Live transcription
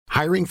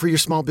Hiring for your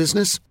small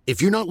business?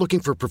 If you're not looking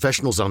for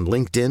professionals on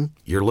LinkedIn,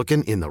 you're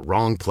looking in the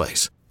wrong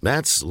place.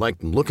 That's like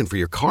looking for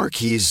your car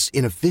keys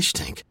in a fish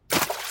tank.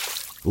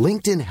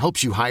 LinkedIn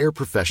helps you hire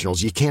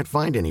professionals you can't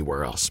find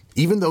anywhere else,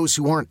 even those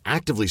who aren't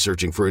actively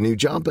searching for a new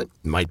job but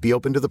might be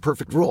open to the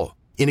perfect role.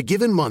 In a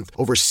given month,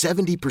 over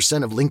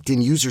 70% of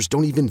LinkedIn users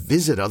don't even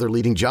visit other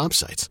leading job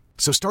sites.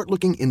 So start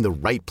looking in the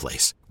right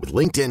place. With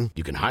LinkedIn,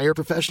 you can hire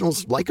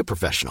professionals like a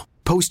professional.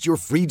 Post your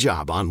free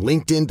job on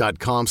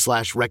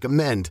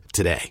linkedin.com/recommend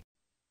today.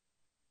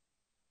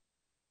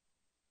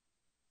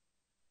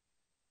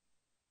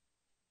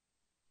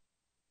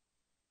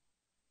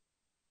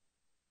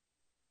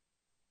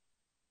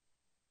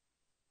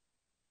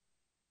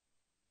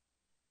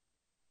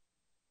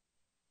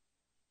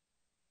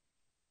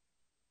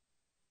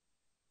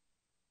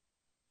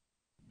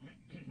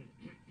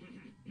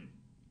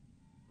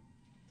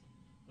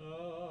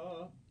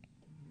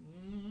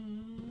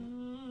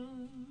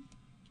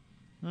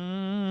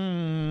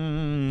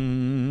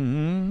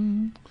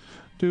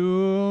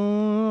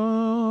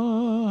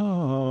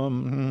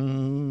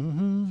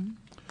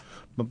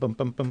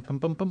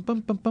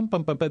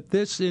 But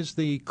this is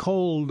the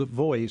cold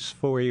voice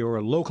for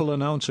your local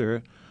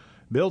announcer,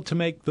 built to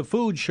make the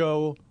food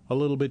show a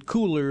little bit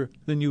cooler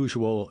than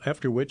usual,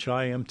 after which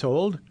I am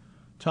told,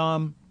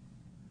 Tom,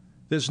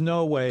 there's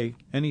no way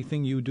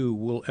anything you do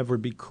will ever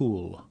be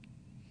cool.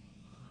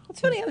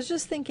 It's funny, I was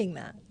just thinking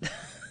that.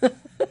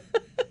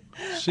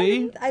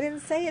 See? I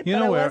didn't say it, but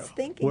I was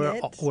thinking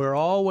it. We're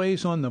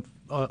always on the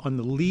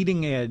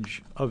leading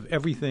edge of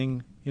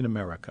everything in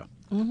America.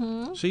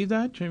 Mm-hmm. See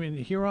that? I mean,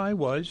 here I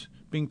was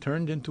being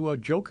turned into a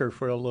joker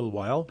for a little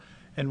while,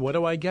 and what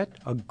do I get?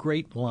 A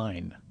great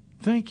line.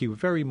 Thank you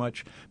very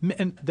much.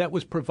 And that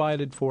was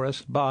provided for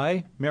us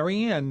by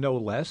Marianne, no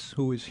less,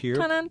 who is here.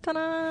 Ta-da,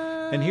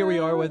 ta-da. And here we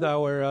are with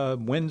our our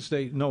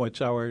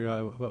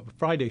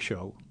Friday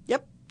show.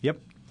 Yep.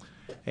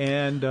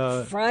 And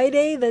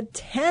Friday, the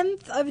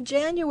 10th of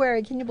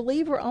January. Can you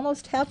believe we're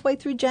almost halfway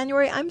through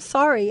January? I'm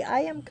sorry.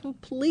 I am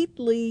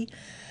completely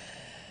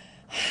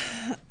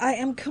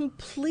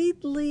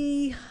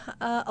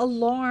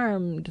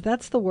alarmed.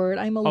 That's the word.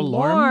 I'm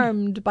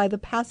alarmed by the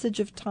passage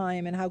of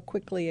time and how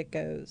quickly it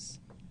goes.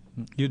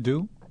 You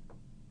do?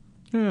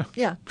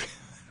 Yeah.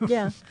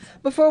 Yeah.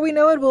 Before we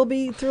know it, we'll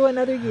be through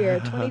another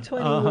year.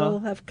 2020 will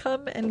have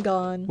come and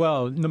gone.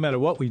 Well, no matter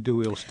what we do,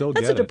 we'll still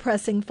get it. That's a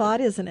depressing thought,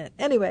 isn't it?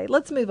 Anyway,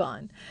 let's move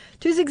on.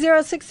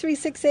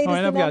 260-6368 is the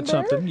number. I've got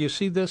something. You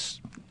see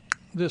this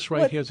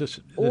right here?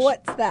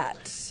 What's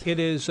that? It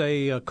is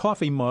a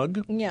coffee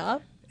mug. Yeah.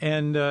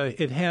 And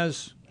it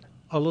has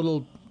a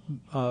little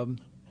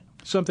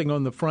something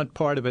on the front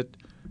part of it.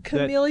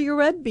 Camellia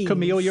red beans.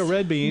 Camellia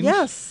red beans.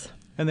 Yes.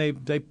 And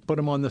they put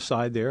them on the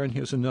side there, and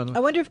here's another.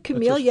 I wonder if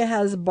camellia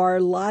has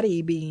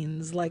barlotti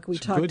beans like we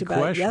talked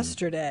about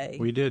yesterday.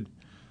 We did.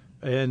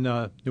 And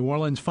New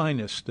Orleans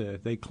finest,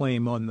 they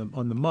claim on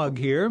the mug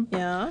here.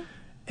 Yeah.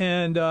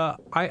 And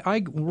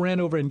I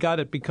ran over and got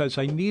it because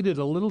I needed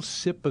a little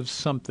sip of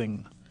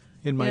something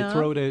in my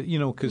throat,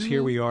 because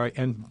here we are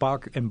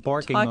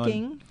embarking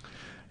on.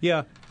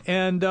 Yeah.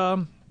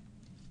 And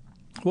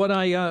what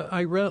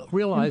I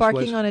realized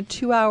embarking was on a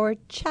 2-hour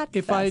chat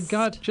if fest. I had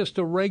got just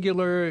a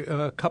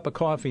regular cup of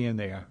coffee in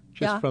there,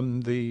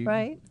 from the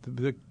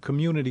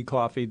community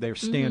coffee, their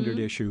standard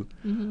issue,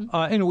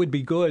 and it would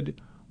be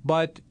good,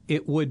 but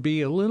it would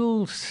be a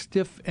little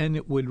stiff and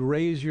it would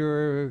raise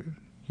your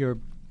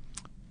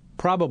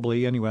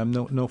probably anyway. I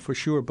don't know for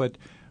sure, but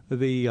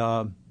the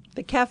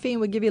caffeine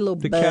would give you a little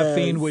buzz. The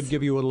caffeine would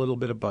give you a little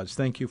bit of buzz.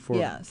 Thank you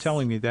for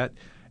telling me that.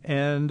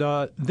 And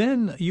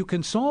then you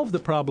can solve the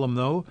problem,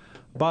 though,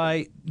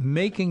 by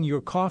making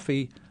your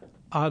coffee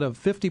out of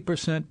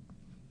 50%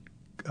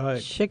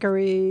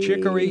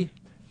 chicory.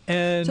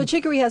 And so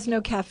chicory has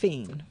no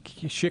caffeine.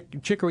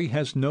 Chicory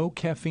has no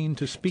caffeine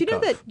to speak of.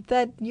 Do you know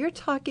that you're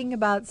talking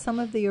about some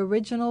of the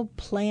original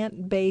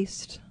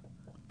plant-based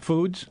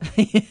foods?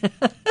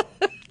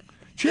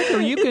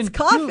 Chicory, it's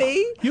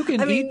coffee. You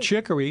can eat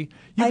chicory.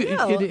 I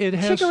know. It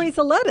has, chicory's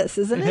a lettuce,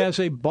 isn't it? It has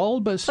a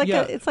bulbous,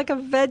 it's like a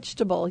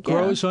vegetable. Yeah.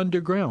 Grows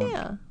underground.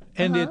 Yeah.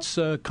 And it's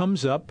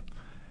comes up.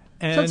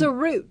 And so it's a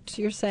root,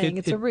 you're saying.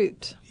 It's a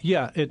root.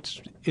 Yeah, it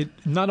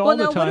not all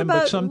the time,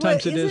 but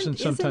sometimes it is and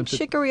sometimes isn't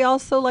chicory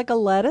also like a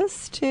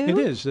lettuce, too? It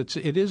is. It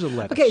is a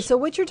lettuce. Okay, so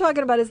what you're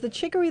talking about is the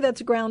chicory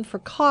that's ground for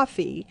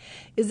coffee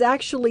is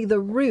actually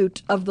the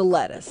root of the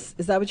lettuce.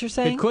 Is that what you're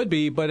saying? It could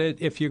be, but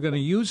if you're going to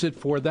use it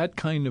for that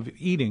kind of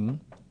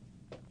eating,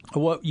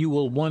 what you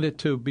will want it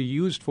to be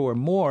used for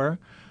more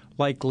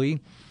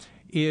likely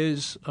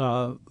is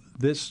the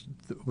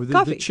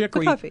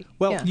chicory. Coffee.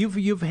 Well,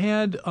 you've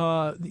had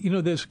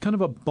there's kind of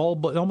a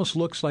bulb. It almost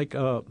looks like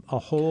a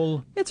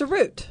whole. It's a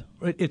root.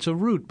 It's a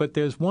root, but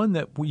there's one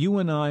that you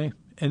and I,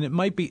 and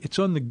it's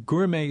on the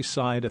gourmet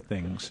side of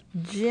things.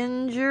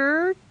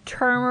 Ginger,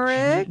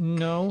 turmeric.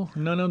 No,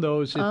 none of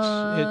those.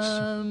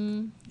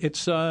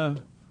 It's a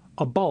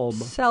bulb.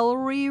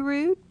 Celery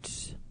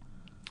root.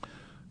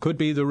 Could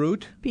be the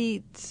root.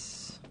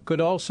 Beets.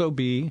 Could also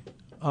be.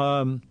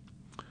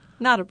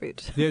 Not a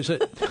root. There's a.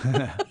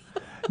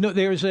 No,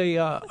 there's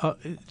I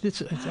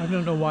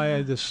don't know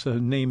why this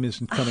name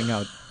isn't coming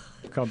out.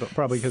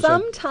 Probably because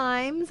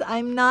sometimes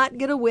I'm not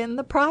going to win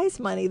the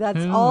prize money.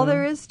 That's all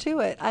there is to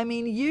it. I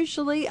mean,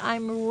 usually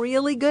I'm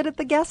really good at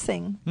the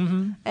guessing,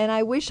 and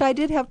I wish I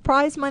did have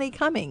prize money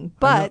coming,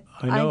 but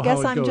I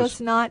guess I'm just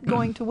not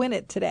going to win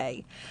it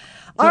today.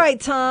 All right,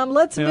 Tom,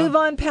 let's move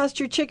on past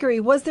your chicory.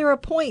 Was there a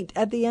point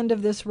at the end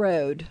of this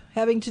road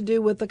having to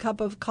do with the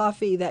cup of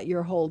coffee that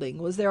you're holding?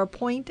 Was there a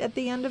point at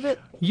the end of it?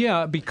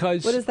 Yeah,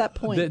 because what is that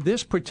point?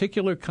 This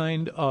particular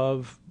kind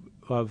of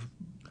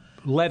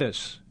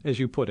lettuce, as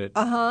you put it,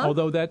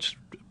 although that's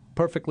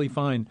perfectly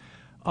fine.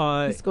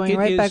 He's going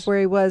right back where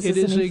he was,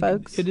 isn't he,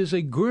 folks? It is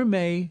a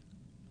gourmet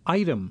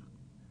item,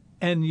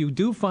 and you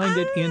do find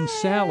it in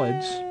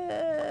salads.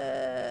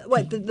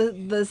 What,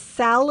 the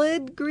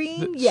salad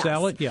green? Yes.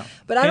 Salad, yeah.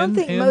 But I don't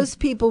think most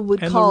people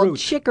would call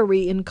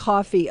chicory in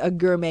coffee a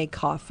gourmet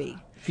coffee.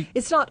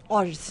 It's not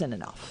artisan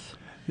enough.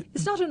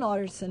 It's not an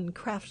artisan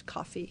craft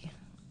coffee.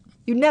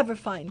 You never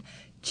find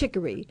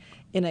chicory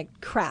in a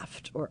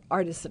craft or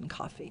artisan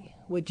coffee,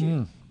 would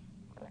you?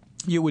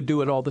 You would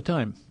do it all the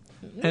time.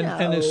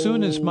 And as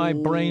soon as my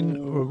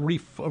brain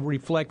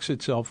reflects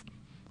itself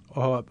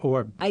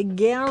or I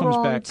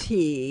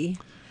guarantee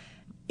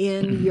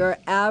in your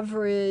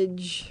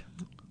average,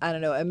 I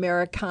don't know,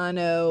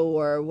 Americano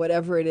or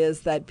whatever it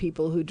is that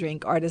people who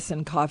drink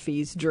artisan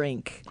coffees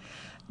drink,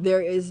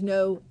 there is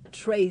no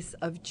trace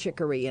of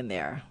chicory in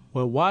there.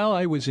 Well, while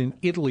I was in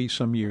Italy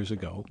some years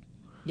ago,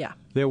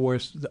 there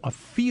was a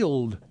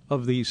field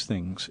of these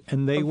things,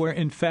 and they were,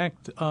 in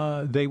fact,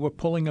 they were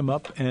pulling them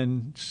up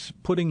and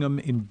putting them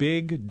in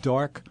big,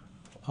 dark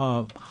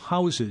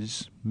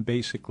houses,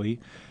 basically,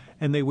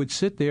 and they would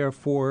sit there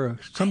for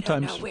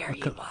sometimes... I don't know where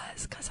you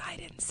was, because I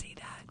didn't see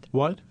that.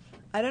 What?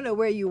 I don't know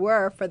where you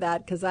were for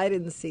that, because I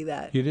didn't see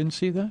that. You didn't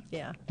see that?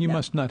 Yeah. You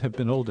must not have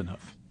been old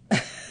enough.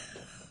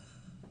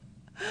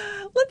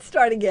 Let's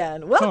start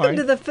again. Welcome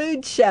to the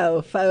food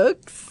show,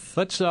 folks.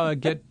 Let's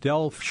get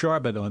Del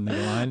Sharbet on the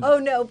line. Oh,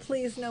 no,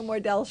 please, no more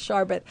Del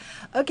Sharbet.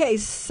 Okay,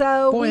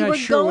 so we were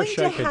going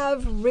to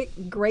have Rick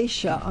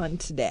Gracia on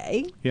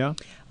today. Yeah.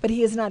 But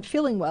he is not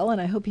feeling well,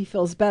 and I hope he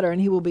feels better, and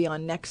he will be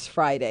on next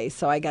Friday.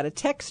 So I got a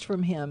text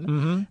from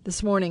him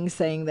this morning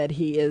saying that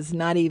he is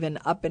not even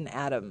up and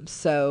at 'em.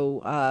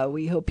 So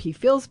we hope he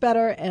feels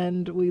better,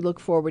 and we look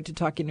forward to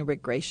talking to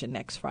Rick Gracia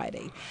next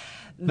Friday.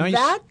 Nice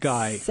that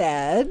guy.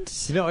 Said,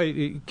 you know,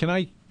 can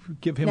I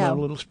give him a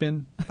little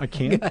spin? I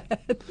can't.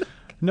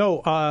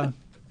 No,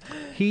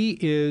 he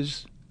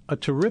is a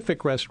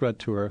terrific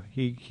restaurateur.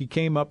 He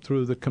came up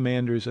through the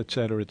Commanders, et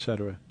cetera, et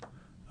cetera.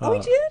 Oh, he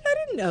did? I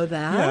didn't know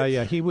that.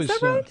 Yeah. He was. Is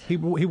that right? He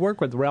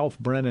worked with Ralph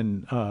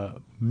Brennan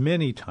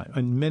many times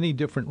in many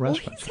different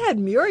restaurants. Well, he's had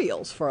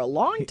Muriel's for a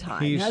long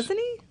time, hasn't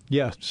he?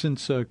 Yeah,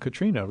 since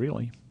Katrina,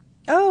 really.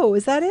 Oh,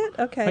 is that it?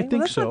 Okay. I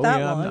think so. Not that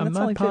yeah, long. I'm That's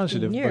not only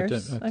positive, 15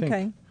 years. but I think.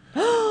 Okay.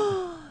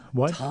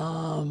 What?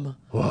 Tom,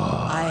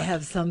 I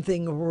have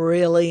something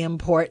really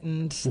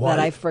important that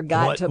I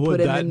forgot to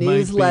put in the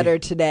newsletter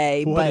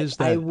today,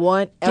 but I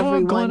want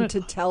everyone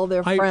to tell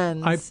their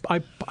friends.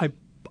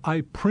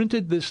 I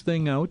printed this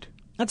thing out.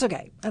 That's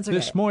okay. That's okay.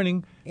 This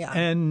morning,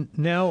 and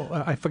now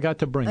I forgot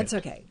to bring That's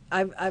okay.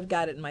 I've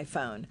got it in my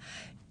phone.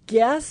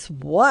 Guess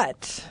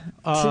what?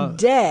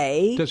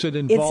 Today, does it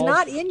involve? It's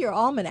not in your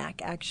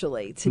almanac,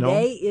 actually.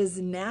 Today is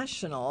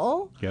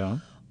National Yeah.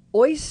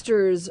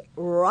 Oysters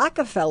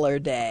Rockefeller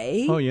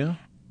Day. Oh, yeah?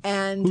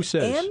 And who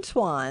says?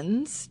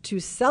 Antoine's, to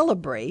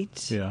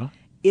celebrate,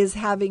 is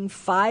having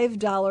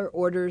 $5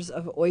 orders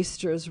of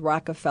oysters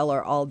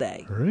Rockefeller all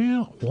day.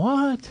 Real?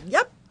 What?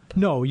 Yep.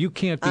 No, you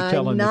can't be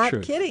telling the truth. I'm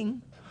not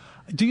kidding.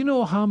 Do you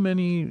know how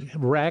many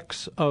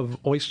racks of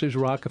oysters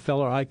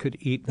Rockefeller I could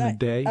eat in a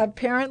day?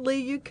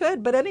 Apparently you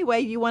could. But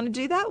anyway, you want to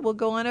do that? We'll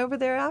go on over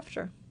there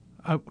after.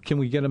 Can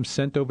we get them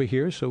sent over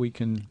here so we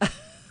can...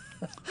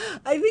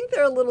 I think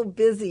they're a little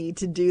busy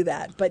to do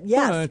that. But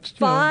yes,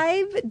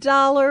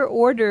 $5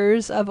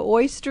 orders of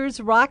oysters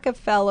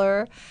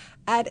Rockefeller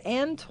at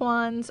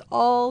Antoine's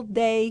all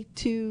day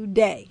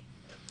today.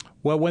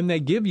 Well, when they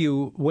give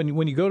you, when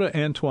you go to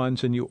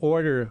Antoine's and you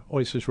order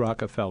oysters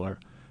Rockefeller,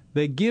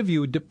 they give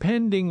you,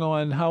 depending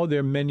on how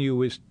their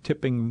menu is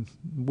tipping,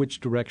 which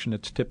direction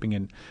it's tipping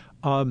in,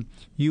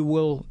 you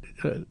will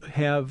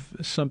have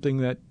something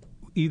that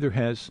either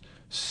has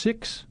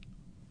 6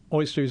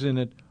 oysters in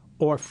it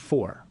or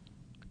 4.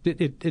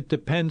 It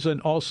depends on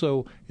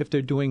also if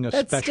they're doing a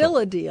special. That's still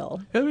a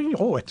deal. I mean,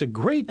 it's a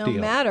great deal. No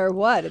matter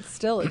what, it's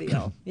still a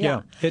deal.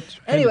 Yeah.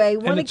 Anyway,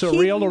 want to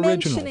keep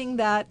mentioning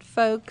that,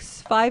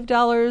 folks.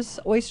 $5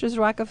 oysters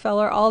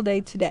Rockefeller all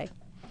day today.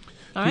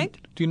 All right?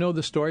 Do you know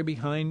the story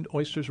behind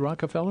oysters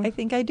Rockefeller? I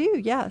think I do,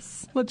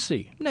 yes. Let's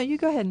see. No, you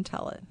go ahead and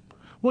tell it.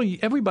 Well,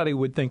 everybody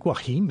would think, well,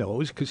 he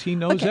knows because he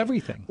knows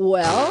everything.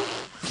 Well,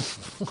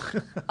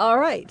 all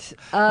right.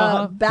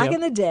 Back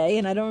in the day,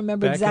 and I don't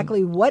remember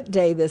exactly what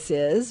day this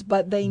is,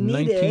 but they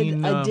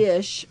needed a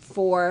dish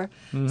for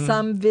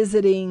some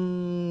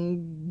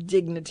visiting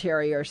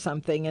dignitary or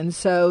something. And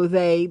so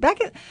they,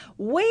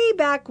 way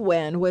back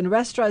when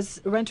restaurants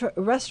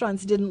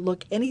didn't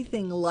look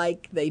anything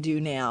like they do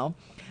now,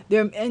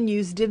 their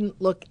menus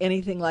didn't look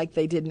anything like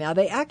they did now.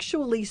 They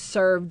actually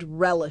served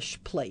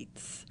relish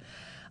plates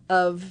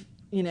of,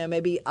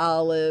 maybe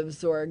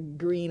olives or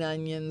green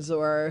onions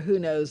or who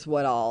knows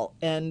what all.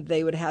 And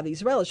they would have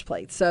these relish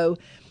plates. So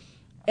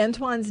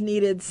Antoine's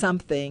needed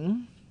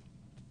something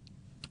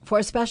for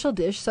a special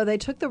dish, so they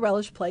took the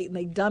relish plate and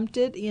they dumped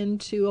it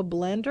into a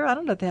blender. I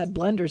don't know if they had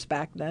blenders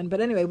back then,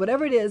 but anyway,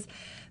 whatever it is,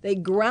 they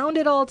ground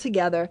it all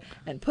together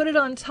and put it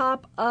on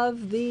top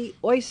of the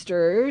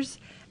oysters,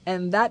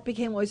 and that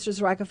became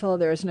Oysters Rockefeller.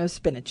 There is no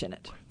spinach in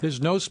it.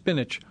 There's no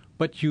spinach,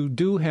 but you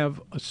do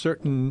have a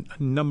certain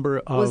number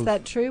of... Was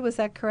that true? Was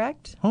that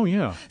correct? Oh,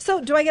 yeah.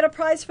 So do I get a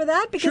prize for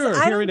that? Because sure,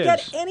 I here don't it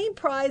get is. any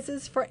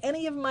prizes for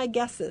any of my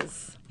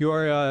guesses.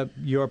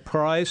 Your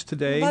prize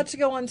today... I'm about to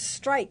go on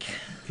strike.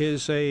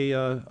 ...is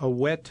a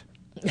wet,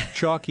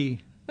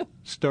 chalky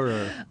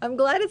stirrer. I'm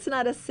glad it's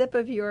not a sip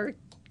of your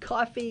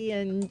coffee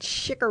and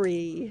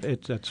chicory.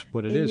 That's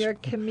what it in is. Your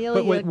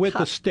camellia but with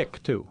cup. the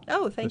stick, too.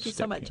 Oh, thank you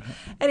so stick, much.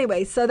 yeah.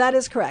 Anyway, so that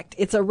is correct.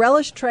 It's a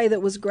relish tray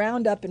that was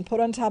ground up and put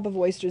on top of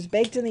oysters,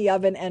 baked in the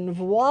oven, and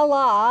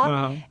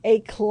voila, a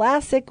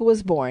classic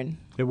was born.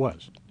 It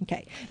was.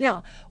 Okay.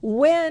 Now,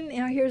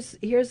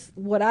 here's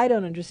what I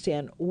don't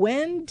understand.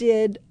 When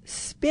did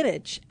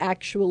spinach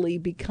actually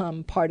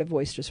become part of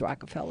Oysters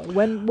Rockefeller?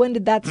 When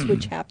did that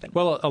switch happen?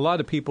 Well, a lot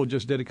of people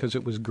just did it because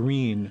it was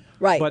green.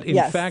 Right, But in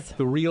yes. fact,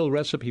 the real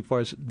recipe for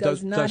it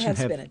Doesn't have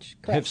spinach.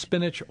 Correct. have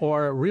spinach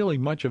or really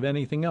much of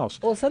anything else.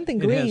 Well, something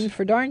It green has-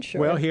 for darn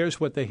sure. Well, here's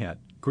what they had: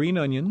 green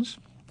onions,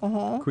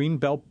 green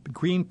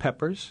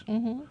peppers,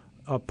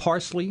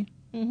 parsley,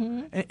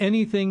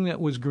 anything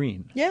that was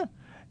green. Yeah.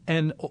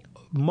 And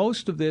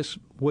most of this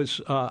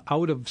was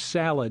out of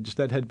salads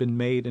that had been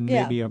made, and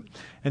Yeah.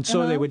 and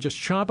so they would just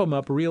chop them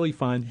up really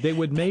fine. They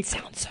would make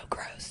Sounds so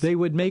gross. They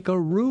would make a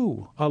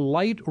roux, a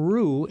light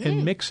roux,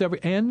 and mix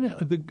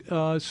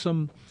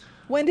some.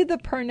 When did the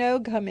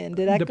Pernod come in?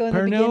 Did that go in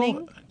the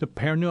beginning? The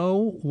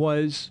Pernod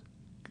was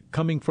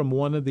coming from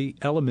one of the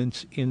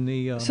elements in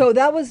the. So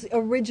that was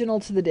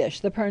original to the dish.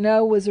 The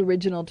Pernod was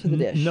original to the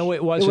dish. No,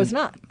 it wasn't. It was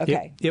not.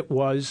 Okay. It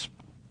was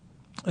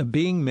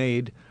being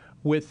made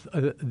with.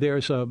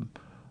 There's a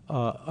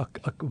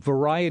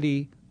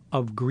variety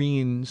of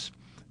greens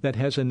that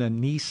has an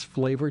anise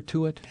flavor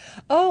to it.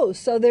 Oh,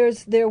 so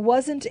there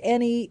wasn't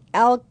any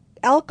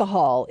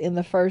alcohol in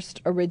the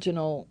first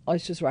original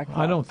Oysters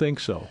Rockefeller. I don't think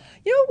so.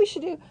 You know what we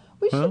should do?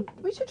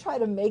 We should try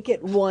to make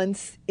it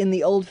once in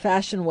the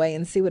old-fashioned way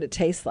and see what it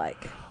tastes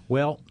like.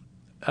 Well,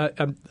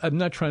 I'm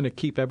not trying to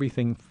keep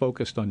everything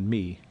focused on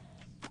me.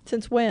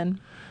 Since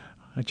when?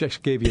 I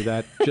just gave you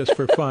that just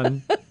for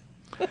fun.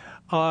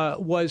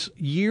 Was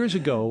years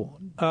ago.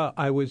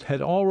 I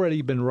had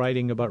already been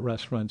writing about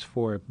restaurants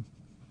for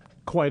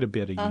quite a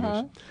bit of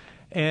years,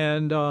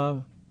 and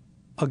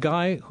a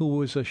guy who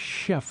was a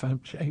chef.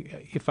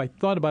 If I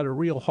thought about it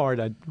real hard,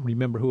 I'd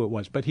remember who it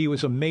was. But he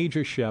was a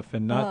major chef,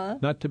 and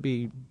not to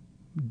be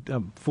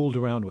fooled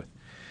around with.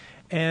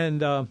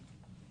 And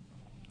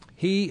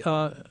he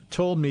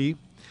told me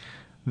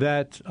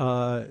that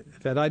I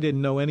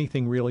didn't know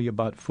anything really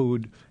about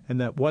food, and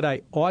that what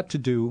I ought to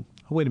do.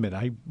 Wait a minute,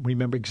 I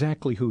remember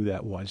exactly who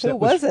that was. Who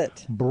was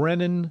it?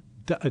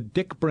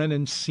 Dick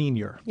Brennan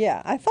Sr.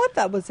 Yeah, I thought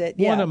that was it.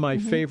 Yeah. One of my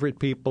favorite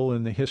people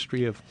in the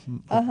history of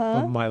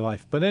my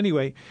life. But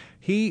anyway,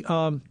 he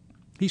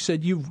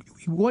said,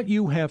 what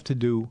you have to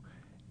do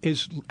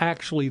is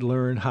actually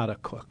learn how to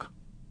cook.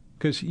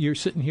 Because you're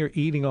sitting here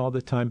eating all the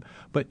time.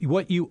 But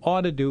what you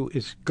ought to do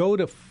is go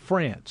to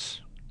France,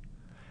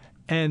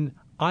 and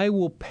I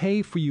will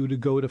pay for you to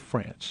go to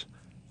France.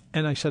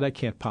 And I said, I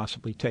can't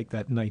possibly take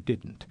that, and I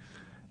didn't.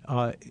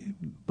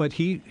 But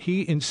he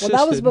insisted.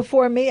 Well, that was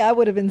before me. I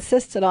would have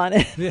insisted on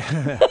it.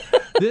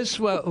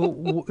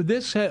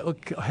 This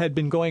had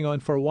been going on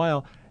for a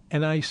while,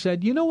 and I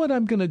said, you know what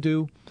I'm going to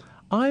do?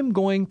 I'm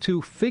going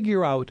to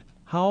figure out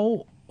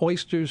how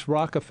Oysters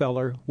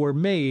Rockefeller were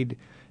made,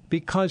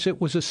 because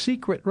it was a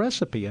secret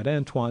recipe at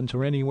Antoine's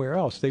or anywhere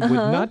else. They would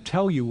not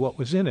tell you what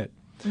was in it.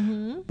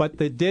 But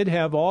they did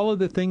have all of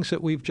the things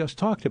that we've just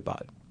talked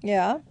about.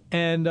 Yeah.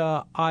 And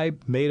I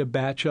made a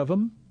batch of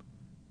them.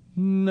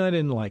 I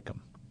didn't like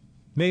them.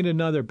 Made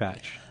another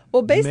batch.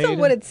 Well, based on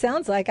what it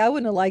sounds like, I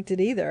wouldn't have liked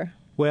it either.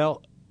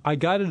 Well, I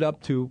got it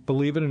up to,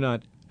 believe it or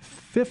not,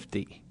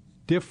 50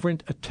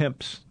 different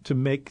attempts to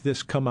make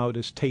this come out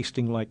as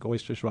tasting like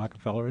Oysters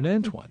Rockefeller and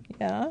Antoine.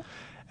 Yeah.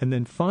 And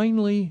then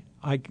finally,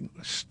 I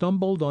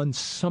stumbled on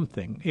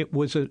something. It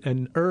was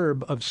an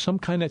herb of some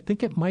kind. I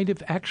think it might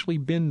have actually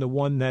been the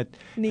one that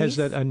has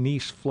that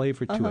anise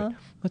flavor to it.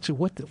 Let's see,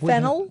 what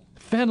Fennel?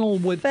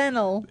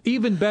 Fennel.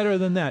 Even better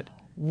than that.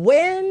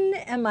 When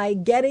am I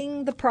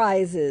getting the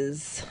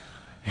prizes?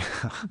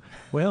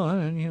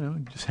 Well,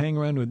 just hang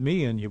around with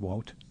me and you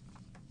won't.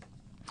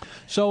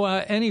 So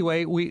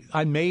anyway,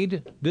 I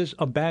made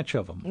a batch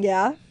of them.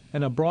 Yeah.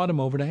 And I brought them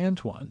over to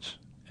Antoine's.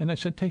 And I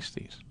said, taste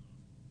these.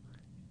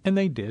 And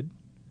they did.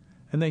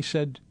 And they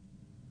said,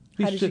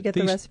 How did you get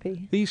the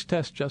recipe? These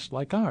test just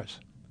like ours.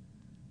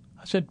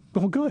 I said,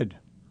 well, good.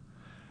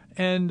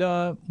 And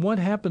what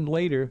happened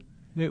later,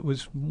 it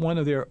was one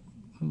of their,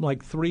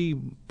 like, three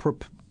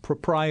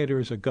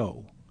proprietors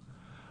ago.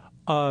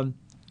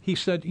 He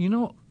said,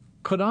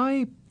 could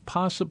I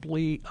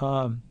possibly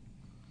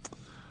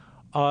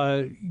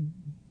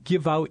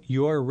give out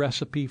your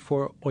recipe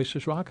for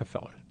Oysters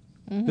Rockefeller?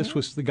 Mm-hmm. This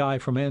was the guy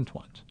from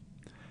Antoine's.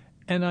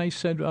 And I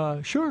said,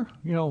 sure,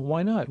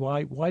 why not?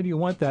 Why do you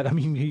want that? I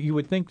mean, you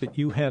would think that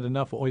you had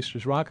enough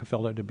Oysters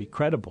Rockefeller to be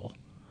credible.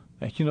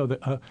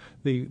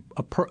 The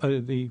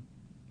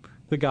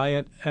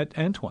guy at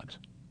Antoine's.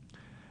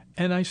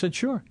 And I said,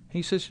 sure.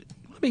 He says,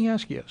 let me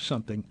ask you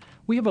something.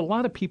 We have a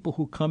lot of people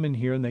who come in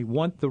here and they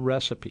want the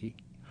recipe,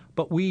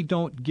 but we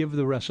don't give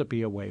the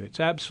recipe away. It's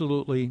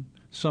absolutely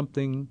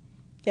something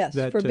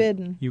that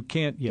forbidden. You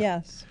can't. Yeah.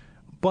 Yes.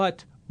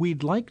 But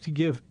we'd like to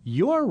give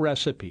your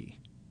recipe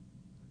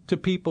to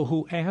people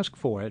who ask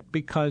for it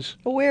because...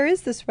 Well, where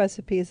is this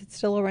recipe? Is it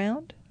still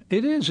around?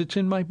 It is. It's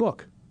in my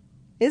book.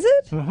 Is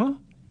it? Uh-huh.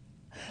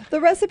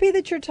 The recipe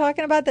that you're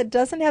talking about that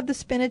doesn't have the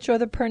spinach or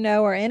the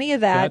Pernod or any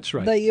of that. That's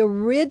right. The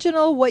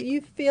original, what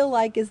you feel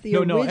like is the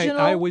original.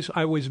 No,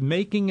 I was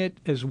making it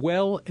as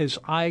well as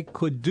I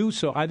could do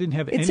so. I didn't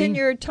have any... It's in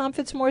your Tom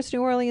Fitzmaurice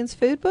New Orleans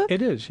food book?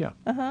 It is, yeah.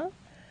 Uh-huh.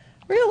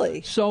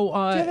 Really? So, do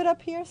you have it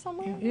up here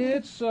somewhere?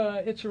 It's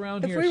around here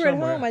somewhere. If we were at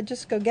home, I'd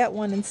just go get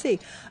one and see.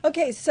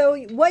 Okay, so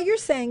what you're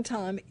saying,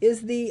 Tom,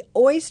 is the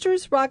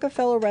Oysters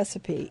Rockefeller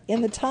recipe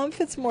in the Tom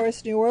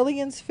Fitzmaurice New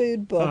Orleans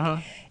food book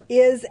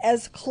is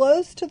as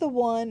close to the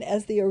one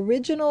as the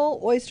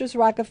original Oysters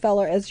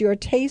Rockefeller as your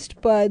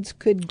taste buds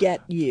could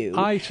get you.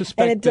 I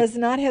suspect, and it does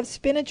not have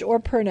spinach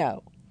or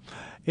Pernod.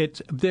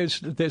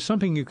 There's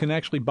something you can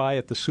actually buy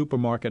at the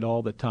supermarket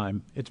all the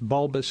time. It's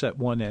bulbous at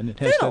one end. It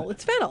has fennel.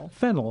 It's fennel.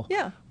 Fennel.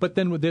 Yeah. But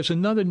then there's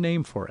another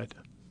name for it.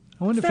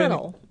 I wonder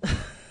fennel.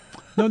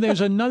 No,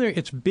 there's another.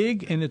 It's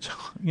big and it's,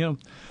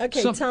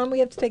 Okay, Tom, we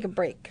have to take a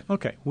break.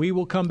 Okay. We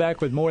will come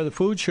back with more of the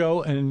food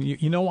show. And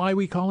you know why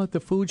we call it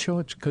the food show?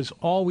 It's because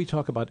all we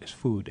talk about is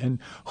food. And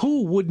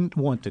who wouldn't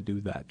want to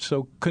do that?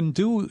 So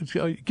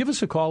give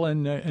us a call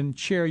and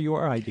share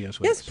your ideas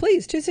with us. Yes,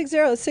 please.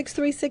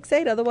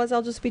 260-6368. Otherwise,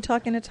 I'll just be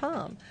talking to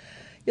Tom.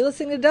 You're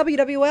listening to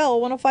WWL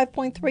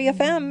 105.3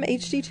 FM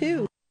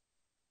HD2.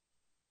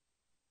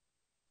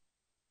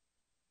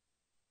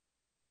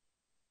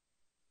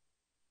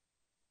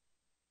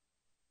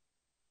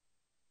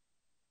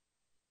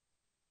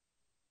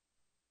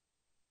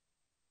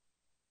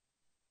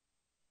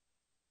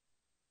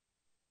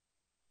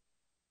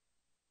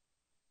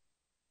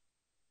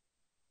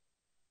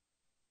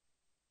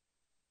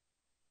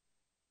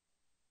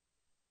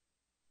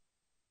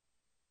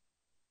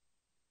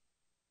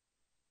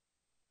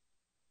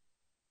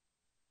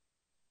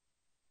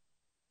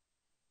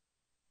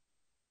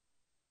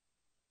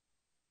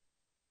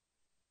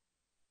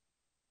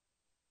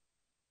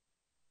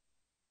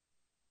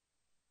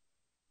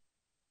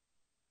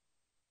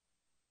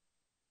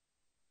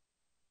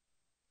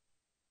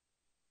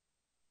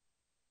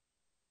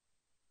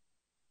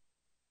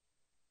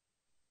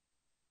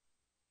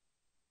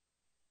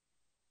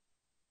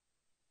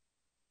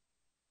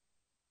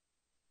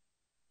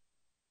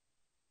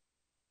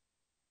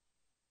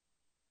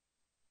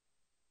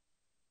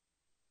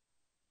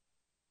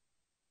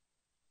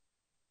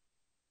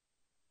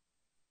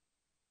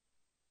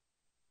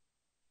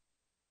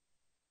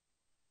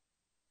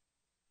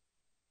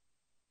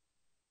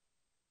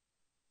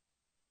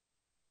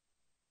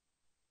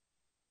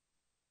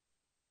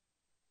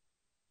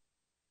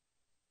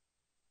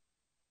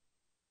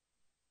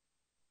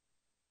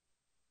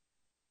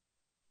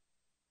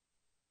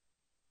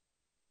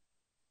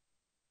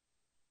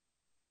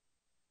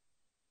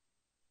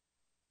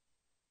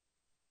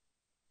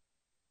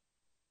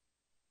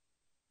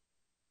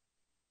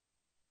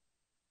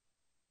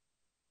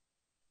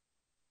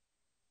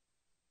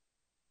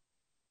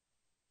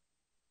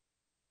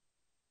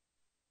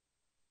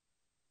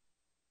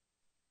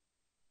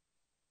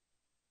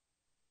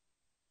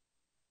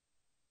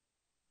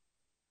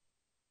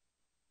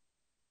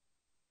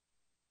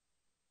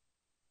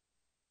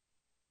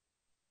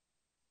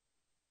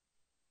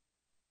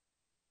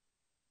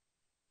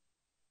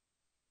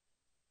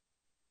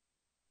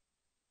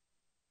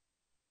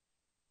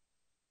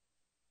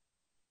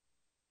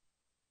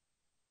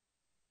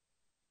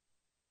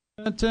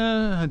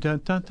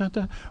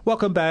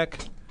 Welcome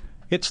back.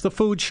 It's the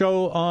Food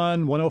Show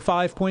on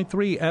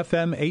 105.3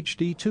 FM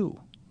HD2.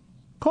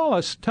 Call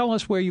us. Tell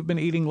us where you've been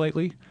eating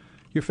lately,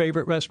 your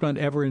favorite restaurant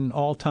ever in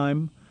all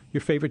time, your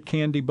favorite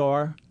candy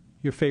bar,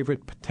 your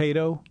favorite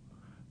potato,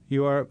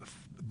 your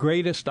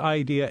greatest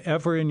idea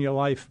ever in your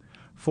life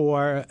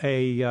for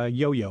a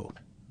yo-yo.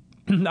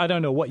 I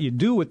don't know what you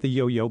do with the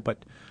yo-yo,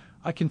 but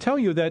I can tell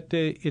you that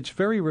it's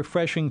very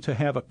refreshing to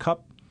have a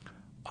cup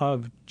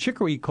of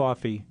chicory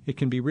coffee. It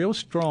can be real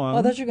strong. Oh,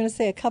 I thought you were going to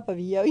say a cup of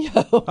yo-yo.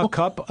 A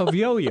cup of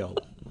yo-yo.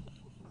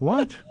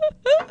 What?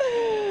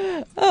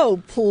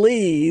 Oh,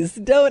 please.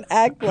 Don't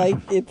act like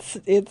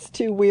it's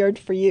too weird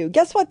for you.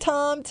 Guess what,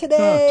 Tom?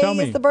 Today tell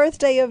me. is the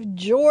birthday of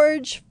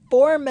George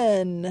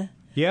Foreman.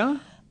 Yeah?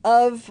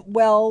 Of,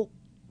 well,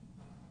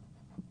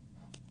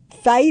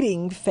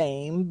 fighting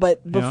fame,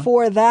 but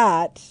before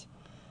that,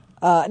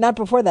 not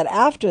before that,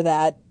 after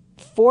that,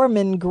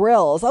 Foreman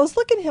Grills. I was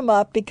looking him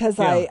up because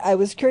I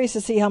was curious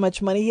to see how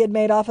much money he had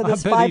made off of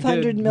this.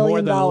 $500 million.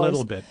 More than a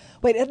little bit.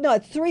 Wait, no,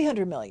 it's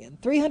 $300 million.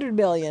 $300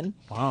 million.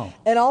 Wow.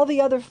 And all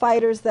the other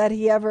fighters that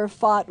he ever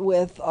fought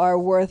with are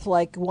worth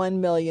like $1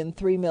 million,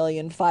 $3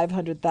 million,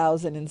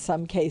 $500,000 in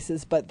some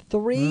cases, but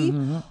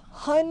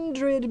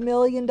 $300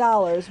 million.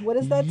 What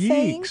is that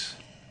saying?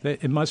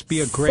 It must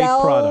be a great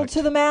Sell product.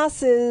 to the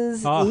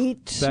masses.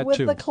 Eat with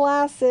the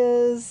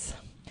classes.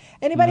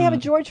 Anybody have a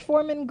George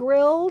Foreman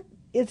grill?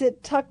 Is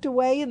it tucked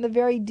away in the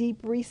very deep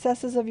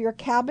recesses of your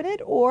cabinet,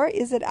 or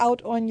is it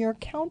out on your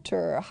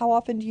counter? How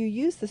often do you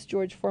use this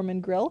George Foreman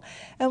grill?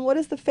 And what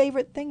is the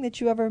favorite thing that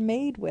you ever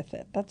made with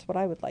it? That's what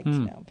I would like to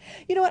know.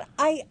 You know what?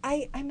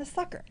 I'm a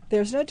sucker.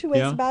 There's no two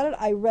ways about it.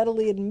 I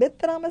readily admit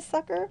that I'm a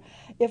sucker.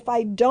 If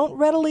I don't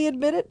readily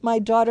admit it, my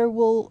daughter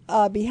will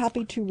be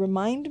happy to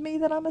remind me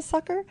that I'm a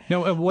sucker.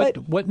 No,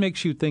 what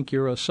makes you think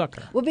you're a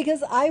sucker? Well,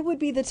 because I would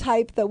be the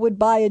type that would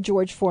buy a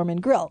George Foreman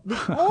grill.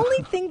 The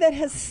only thing that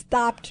has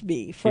stopped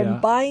me from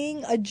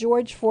buying a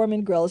George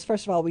Foreman grill is,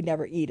 first of all, we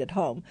never eat at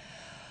home.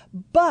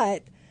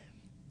 But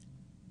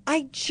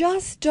I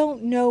just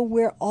don't know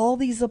where all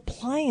these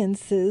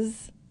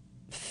appliances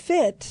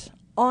fit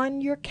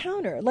on your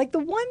counter. Like the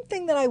one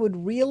thing that I would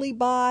really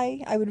buy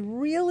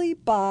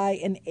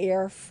an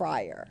air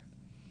fryer.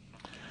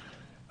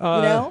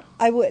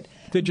 I would.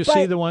 Did you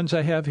see the ones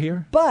I have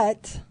here?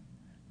 But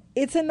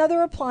it's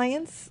another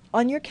appliance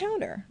on your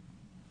counter.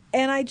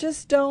 And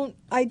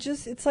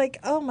it's like,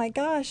 oh my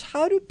gosh,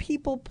 how do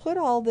people put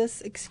all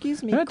this,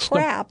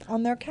 crap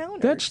on their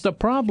counters? That's the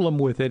problem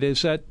with it,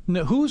 is that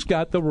who's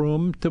got the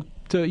room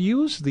to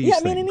use these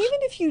things? And even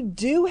if you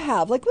do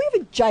have, like we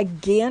have a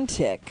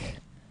gigantic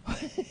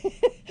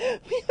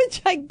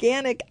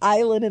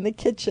island in the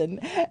kitchen,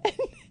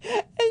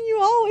 and you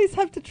always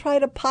have to try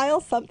to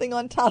pile something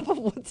on top of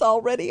what's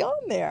already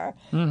on there.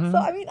 So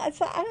I don't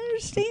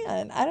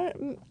understand. I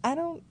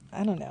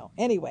don't know.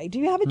 Anyway, do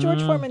you have a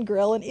George Foreman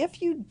grill? And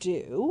if you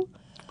do,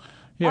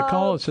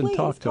 call us and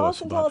talk to us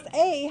about it.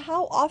 A,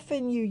 how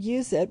often you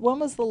use it? When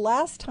was the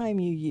last time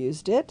you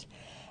used it?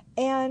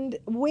 And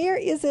where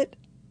is it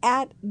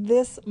at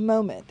this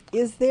moment?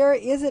 Is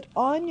it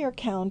on your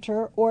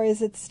counter, or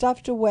is it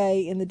stuffed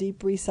away in the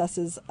deep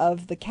recesses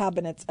of the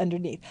cabinets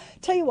underneath?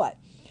 Tell you what,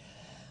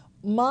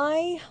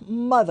 my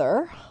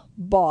mother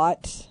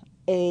bought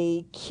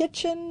a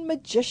Kitchen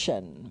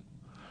Magician.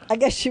 I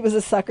guess she was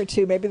a sucker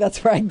too. Maybe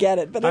that's where I get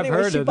it. But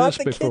anyway, she bought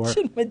the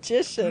Kitchen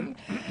Magician.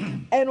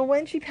 And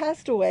when she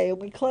passed away and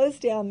we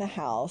closed down the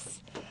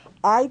house,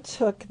 I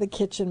took the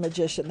Kitchen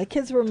Magician. The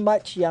kids were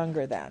much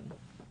younger then.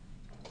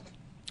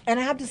 And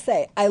I have to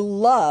say, I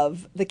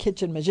love the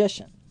Kitchen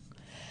Magician.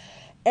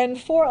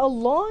 And for a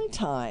long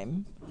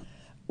time,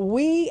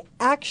 we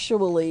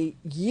actually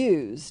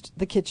used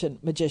the Kitchen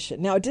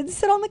Magician. Now, it didn't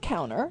sit on the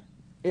counter.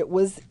 It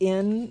was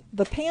in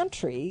the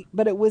pantry,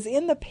 but it was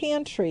in the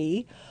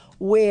pantry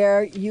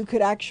where you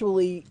could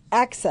actually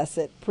access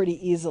it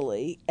pretty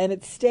easily. And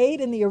it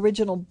stayed in the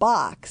original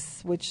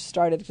box, which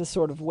started to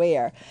sort of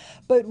wear.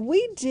 But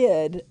we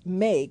did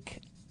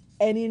make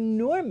an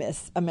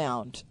enormous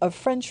amount of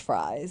French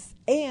fries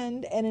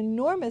and an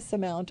enormous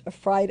amount of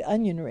fried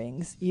onion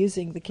rings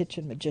using the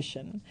Kitchen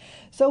Magician.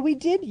 So we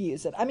did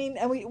use it. I mean,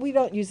 and we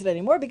don't use it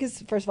anymore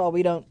because, first of all,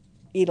 we don't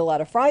eat a lot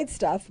of fried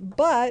stuff,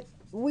 but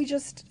we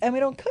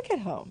don't cook at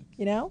home,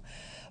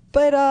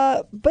 But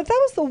that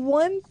was the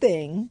one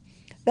thing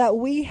that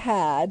we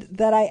had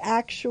that I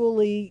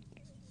actually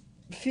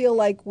feel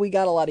like we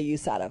got a lot of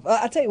use out of.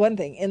 I'll tell you one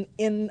thing.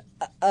 In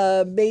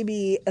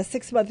maybe a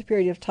 6-month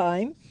period of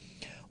time,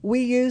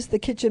 we used the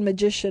Kitchen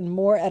Magician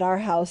more at our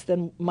house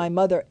than my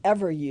mother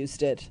ever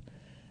used it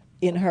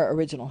in her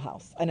original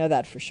house. I know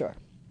that for sure.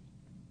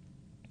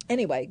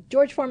 Anyway,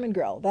 George Foreman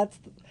grill.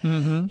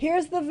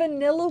 Here's the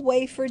vanilla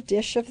wafer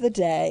dish of the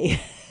day.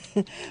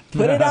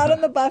 Put it out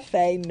on the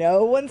buffet.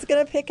 No one's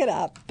going to pick it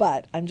up,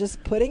 but I'm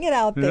just putting it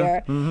out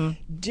there.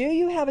 Do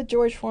you have a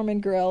George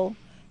Foreman grill?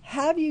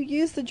 Have you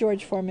used the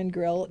George Foreman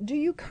grill? Do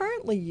you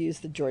currently use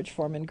the George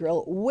Foreman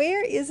grill?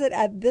 Where is it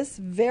at this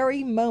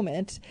very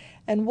moment?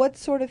 And what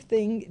sort of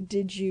thing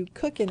did you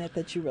cook in it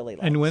that you really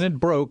liked? And when it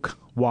broke,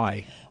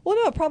 why? Well,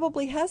 no, it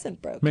probably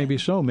hasn't broken. Maybe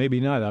so, maybe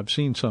not. I've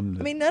seen some.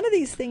 I mean, none of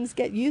these things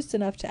get used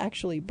enough to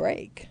actually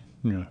break.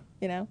 Yeah.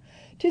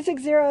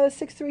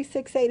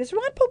 260-6368. Is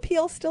Ron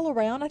Popeil still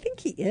around? I think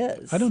he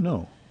is. I don't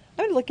know. I'm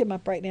going to look him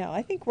up right now.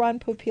 I think Ron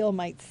Popeil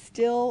might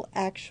still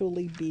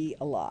actually be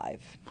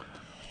alive.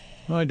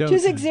 Well, I don't.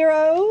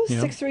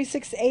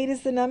 260-6368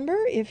 is the number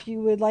if you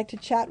would like to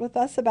chat with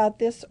us about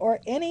this or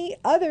any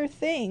other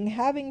thing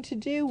having to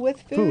do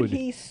with food.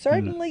 He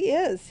certainly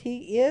is.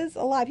 He is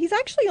alive. He's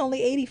actually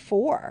only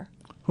 84.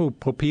 Who,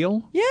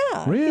 Popeil?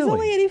 Yeah. Really? He's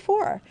only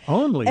 84.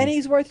 Only? And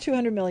he's worth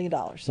 $200 million.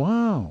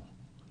 Wow.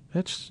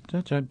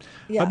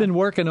 I've been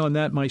working on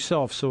that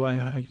myself, so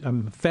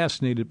I'm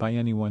fascinated by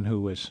anyone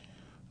who is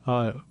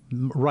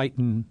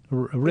written.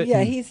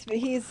 Yeah, he's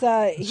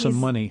some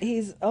money.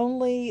 He's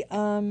only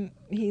worth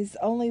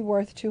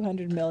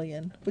 $200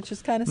 million, which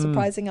is kind of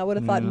surprising. I would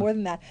have thought more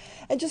than that.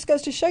 It just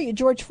goes to show you,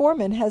 George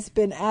Foreman has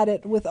been at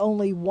it with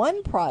only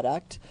one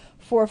product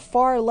for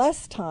far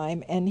less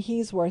time, and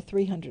he's worth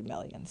 $300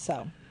 million.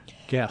 So,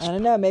 Gasp. I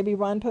don't know. Maybe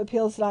Ron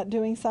Popeil's not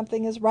doing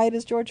something as right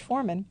as George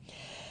Foreman.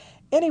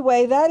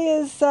 Anyway, that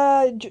is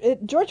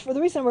George. For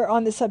the reason we're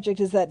on this subject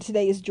is that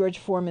today is George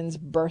Foreman's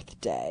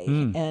birthday,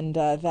 and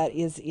that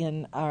is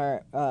in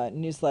our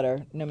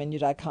newsletter,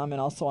 nomenu.com,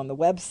 and also on the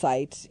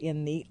website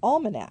in the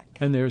almanac.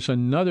 And there's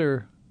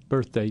another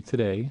birthday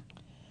today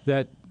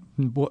that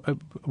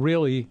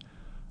really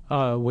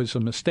was a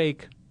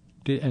mistake,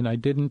 and I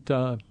didn't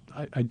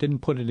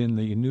put it in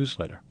the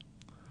newsletter.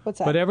 What's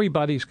that? But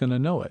everybody's going to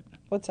know it.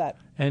 What's that?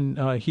 And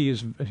he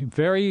is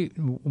very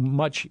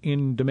much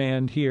in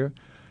demand here.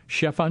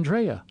 Chef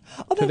Andrea.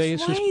 Oh,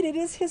 that's right. It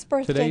is his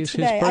birthday today. His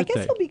birthday. I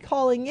guess he'll be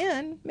calling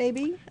in,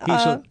 maybe.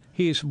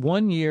 He's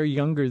 1 year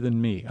younger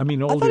than me. I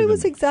mean, older than me. I thought he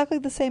was exactly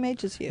the same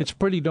age as you. It's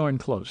pretty darn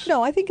close.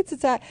 No, I think it's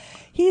exact.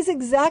 He's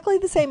exactly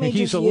the same age as you.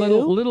 He's a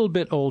little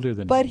bit older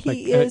than me. But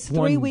he is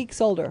 3 weeks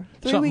older.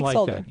 3 weeks like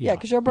older. That, yeah,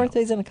 because your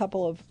birthday's in a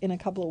couple of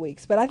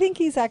weeks. But I think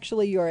he's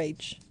actually your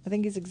age. I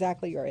think he's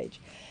exactly your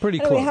age. Pretty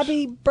anyway, close.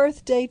 Happy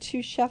birthday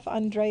to Chef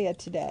Andrea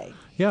today.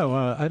 Yeah,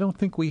 I don't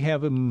think we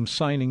have him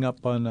signing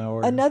up on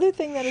our Another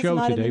thing that is show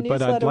not today, in the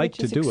but newsletter, I'd like which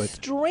to is do it.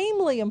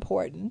 Extremely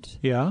important.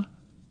 Yeah.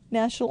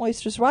 National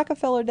Oysters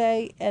Rockefeller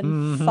Day,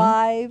 and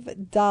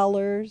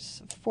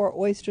 $5 for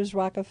Oysters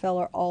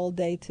Rockefeller all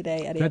day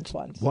today at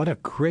Antoine's. What a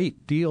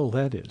great deal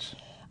that is.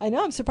 I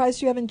know. I'm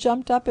surprised you haven't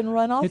jumped up and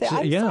run off there.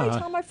 I'm yeah. sorry,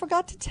 Tom. I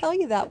forgot to tell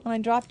you that when I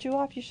dropped you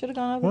off. You should have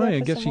gone over there I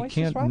for guess some you Oysters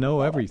can't Rockefeller. know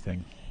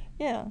everything.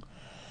 Yeah.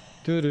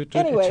 It's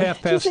Anyway,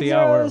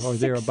 1:30 or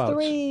thereabouts.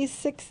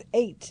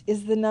 260-6368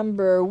 is the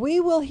number. We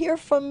will hear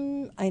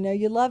from. I know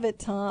you love it,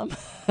 Tom.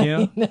 Yeah.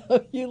 I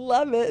know you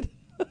love it.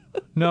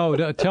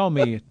 No, tell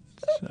me.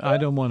 I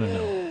don't want to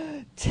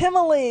know.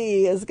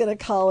 Timely is going to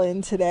call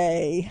in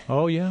today.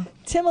 Oh, yeah?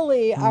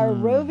 Timely, our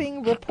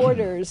roving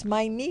reporters,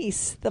 my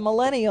niece, the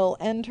millennial,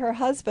 and her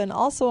husband,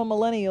 also a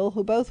millennial,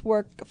 who both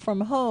work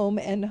from home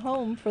and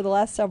home for the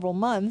last several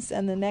months,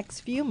 and the next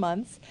few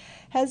months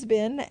has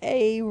been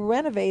a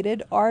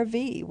renovated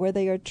RV where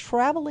they are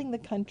traveling the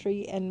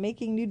country and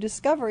making new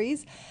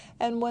discoveries.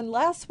 And when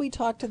last we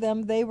talked to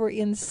them, they were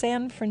in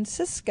San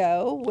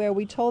Francisco, where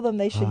we told them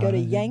they should go to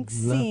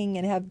Yangtze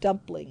and have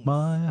dumplings.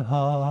 My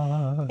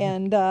heart.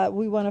 And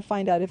we want to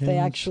find out if they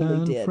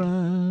actually did.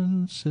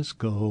 San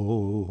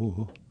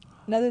Francisco.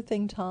 Another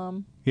thing,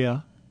 Tom.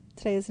 Yeah.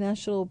 Today is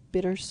National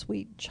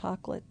Bittersweet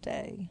Chocolate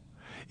Day.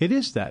 It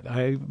is that.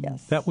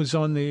 Yes. That was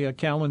on the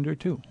calendar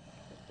too.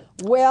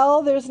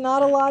 Well, there's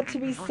not a lot to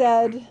be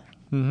said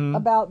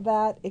about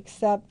that,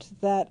 except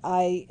that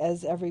I,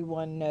 as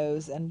everyone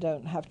knows and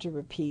don't have to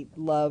repeat,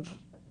 love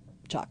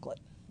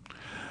chocolate.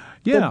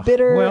 Yeah. The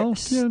bitter,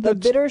 the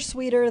bitter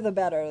sweeter, the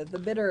better. The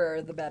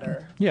bitterer, the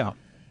better. Yeah.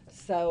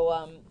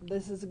 So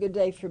this is a good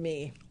day for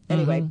me.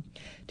 Anyway,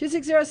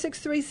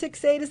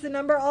 260-6368 is the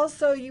number.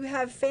 Also, you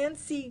have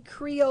Fancy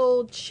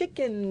Creole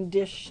Chicken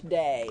Dish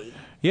Day.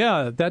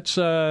 Yeah, that's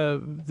a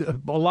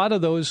lot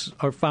of those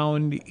are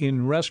found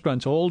in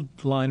restaurants, old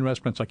line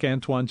restaurants like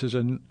Antoine's is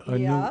and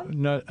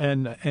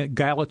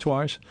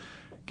Galatoire's.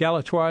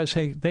 Galatoire's,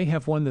 hey, they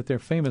have one that they're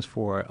famous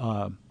for. It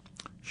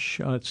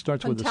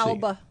starts with a C.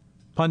 Pontalba.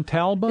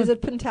 Pontalba? Is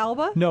it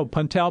Pontalba? No,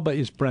 Pontalba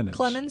is Brennan's.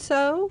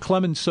 Clemenceau?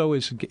 Clemenceau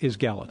is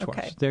Galatoire's.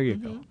 Okay. There you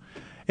go.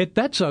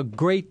 That's a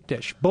great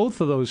dish. Both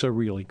of those are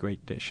really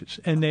great dishes,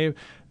 and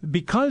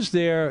because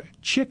they're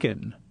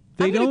chicken.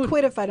 I'm going to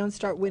quit if I don't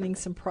start winning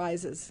some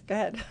prizes. Go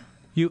ahead.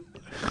 You.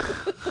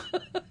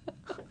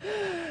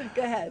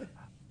 Go ahead.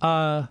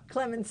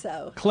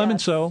 Clemenceau.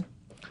 Clemenceau.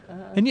 Yes.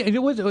 And you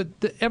know,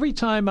 every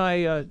time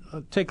I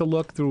take a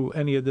look through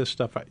any of this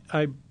stuff,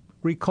 I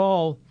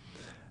recall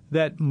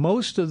that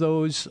most of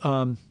those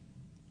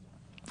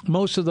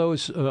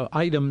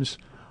items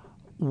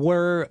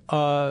were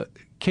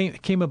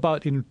came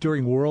about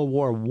during World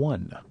War I.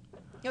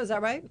 Oh, is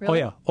that right? Oh Really?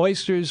 yeah,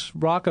 Oysters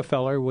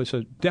Rockefeller was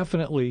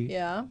definitely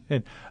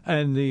and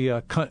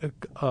the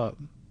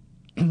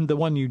the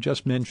one you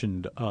just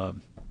mentioned. That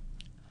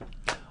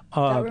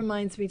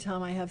reminds me,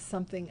 Tom. I have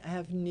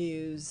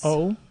news.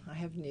 Oh, I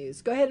have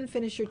news. Go ahead and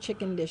finish your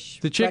chicken dish.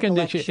 The chicken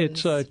dish. It's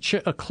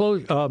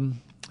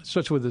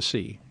starts with a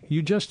C.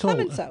 You just told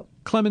Clemenceau.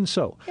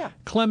 Clemenceau. Yeah.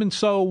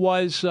 Clemenceau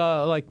was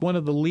like one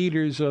of the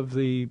leaders of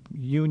the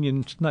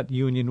Union. Not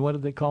Union. What do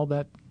they call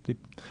that?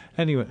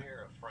 Anyway.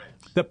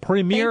 The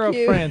Premier of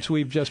France,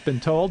 we've just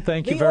been told.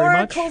 Thank you very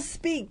much. The Oracle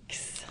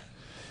speaks.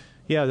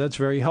 Yeah, that's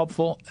very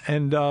helpful.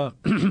 And but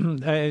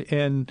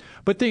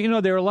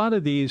there are a lot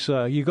of these.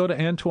 You go to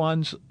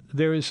Antoine's.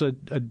 There is a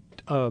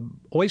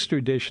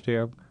oyster dish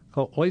there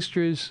called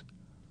Oysters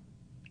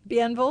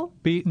Bienville?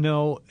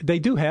 No, they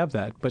do have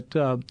that, but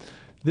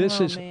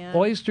this is man.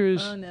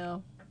 oysters. Oh,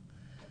 no.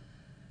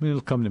 It'll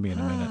come to me in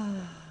a minute.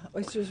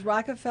 Oysters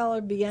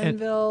Rockefeller,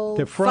 Bienville,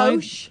 they're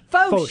fried.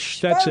 Foch.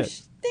 That's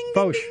it. Ding,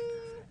 Foch. ding, ding.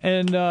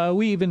 And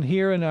we even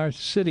here in our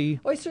city.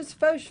 Oysters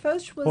Foch.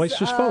 Foch was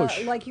Oysters Foch.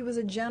 like he was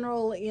a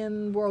general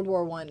in World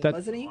War I,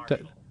 wasn't he?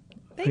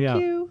 Thank yeah.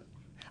 you.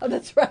 Oh,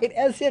 that's right,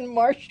 as in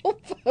Marshall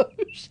Foch.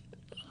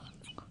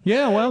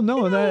 Yeah, well,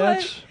 no,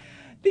 that's...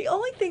 The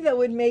only thing that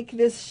would make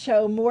this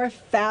show more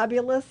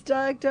fabulous,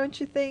 Doug, don't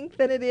you think,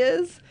 than it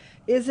is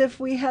if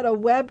we had a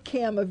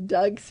webcam of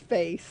Doug's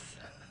face.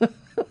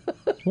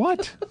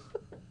 What?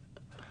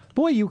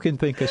 Boy, you can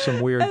think of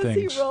some weird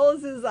things. As he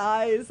rolls his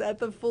eyes at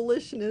the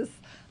foolishness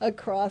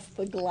across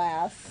the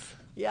glass.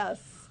 Yes.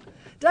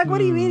 Doug,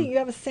 what are you eating? You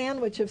have a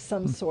sandwich of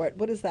some sort.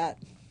 What is that?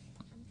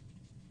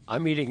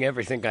 I'm eating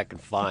everything I can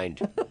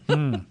find.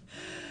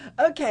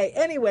 Okay,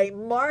 anyway,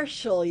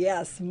 Marshall,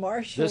 yes,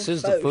 Marshall This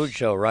is Foch. the food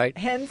show, right?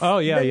 Hence Oh,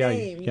 yeah, the yeah,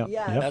 name. yeah,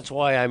 Yes. yep. That's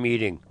why I'm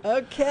eating.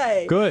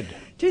 Okay. Good.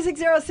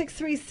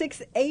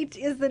 260-6368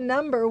 is the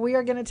number. We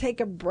are going to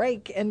take a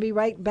break and be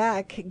right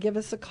back. Give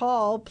us a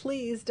call,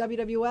 please.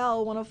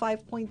 WWL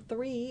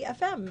 105.3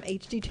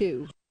 FM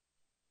HD2.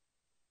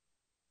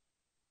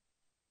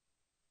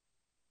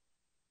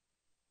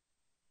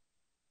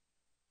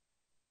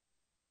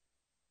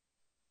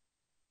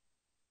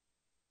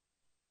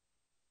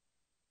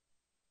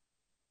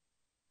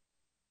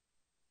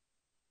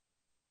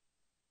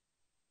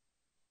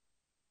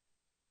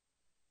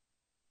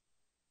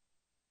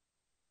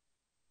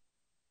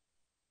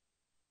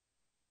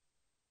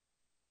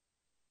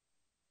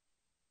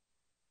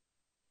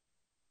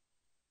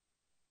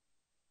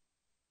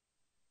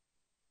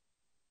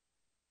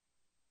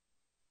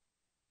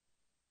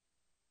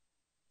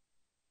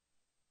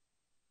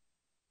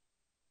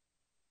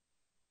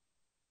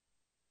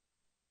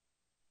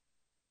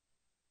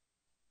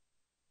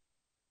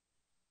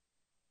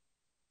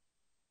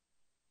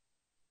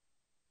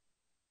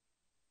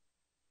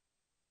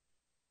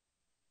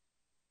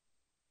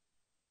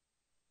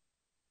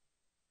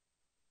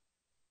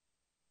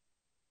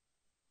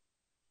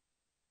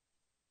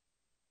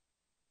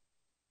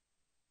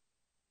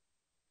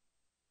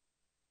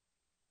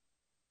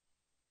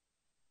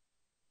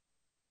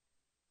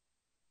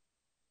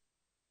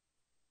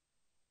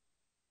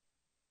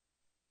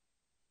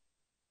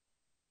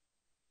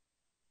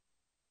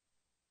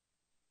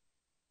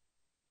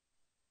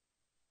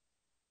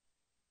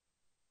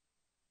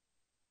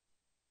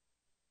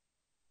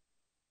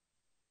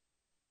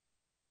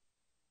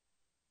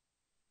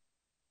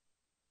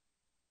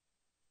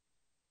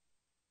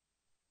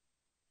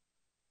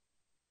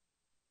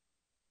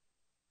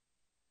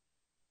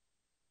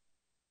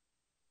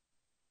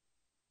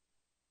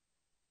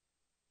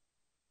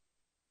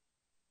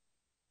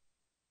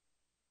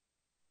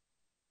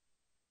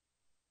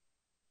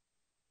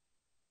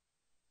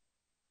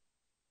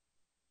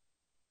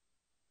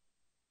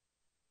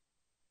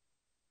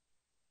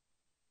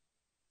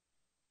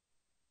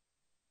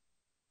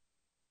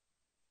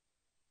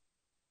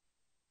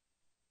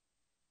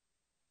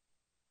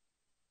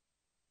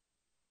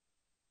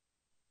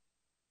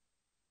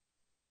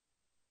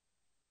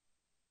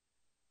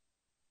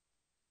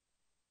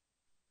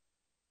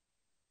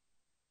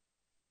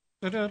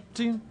 Hello,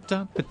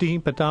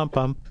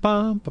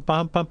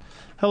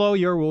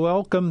 you're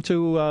welcome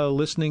to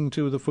listening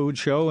to the Food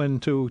Show and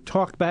to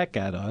talk back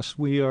at us.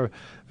 We are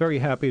very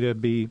happy to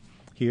be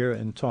here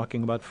and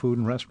talking about food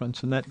and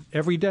restaurants and that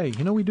every day.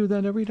 You know, we do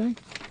that every day.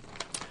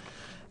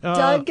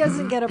 Doug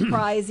doesn't get a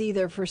prize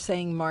either for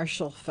saying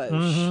Marshall Foch.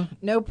 Mm-hmm.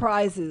 No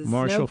prizes.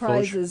 Marshall no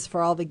prizes Foch.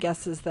 for all the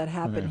guesses that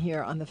happen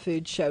here on the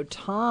Food Show.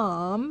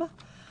 Tom,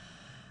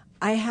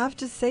 I have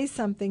to say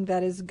something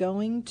that is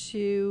going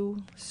to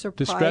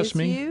surprise Distress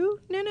me? you.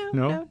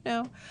 No.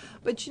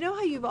 But you know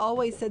how you've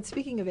always said,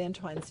 speaking of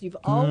Antoine's, you've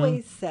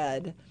always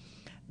said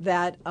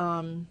that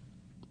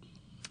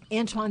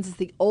Antoine's is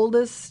the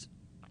oldest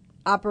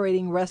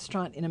operating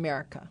restaurant in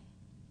America.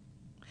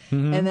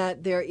 Mm-hmm. And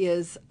that there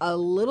is a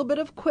little bit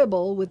of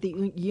quibble with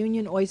the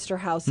Union Oyster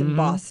House in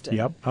Boston.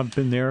 Yep, I've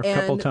been there a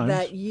couple times. And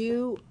that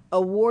you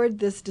award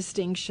this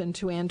distinction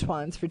to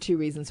Antoine's for two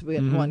reasons.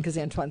 One, because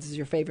Antoine's is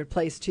your favorite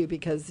place. Two,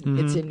 because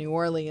it's in New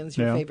Orleans,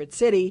 your favorite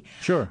city.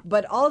 Sure.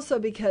 But also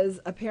because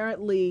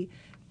apparently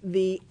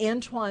the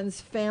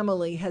Antoine's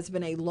family has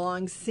been a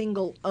long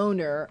single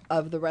owner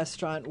of the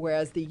restaurant,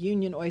 whereas the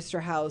Union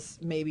Oyster House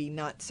maybe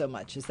not so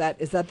much. Is that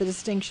the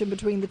distinction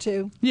between the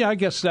two? Yeah, I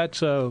guess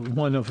that's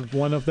one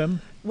of them.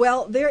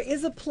 Well, there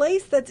is a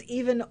place that's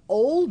even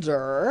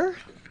older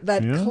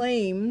that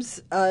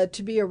claims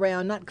to be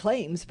around, not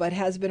claims, but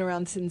has been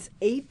around since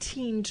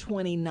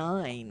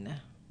 1829.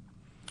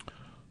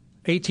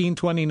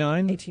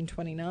 1829?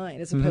 1829,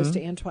 as opposed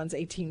to Antoine's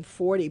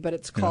 1840, but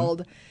it's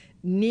called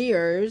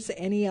Nears,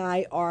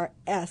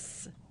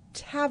 N-E-I-R-S,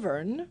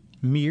 Tavern.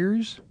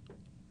 Mears?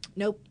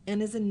 Nope,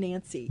 N as in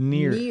Nancy.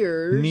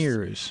 Nears.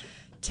 Nears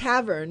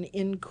Tavern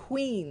in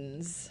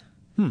Queens,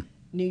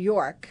 New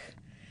York.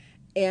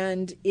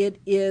 and it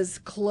is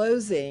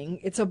closing.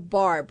 It's a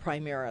bar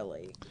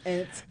primarily,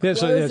 and it's There's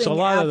closing a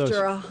lot after of those.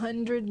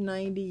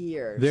 190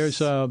 years.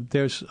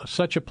 There's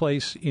such a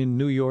place in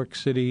New York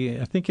City.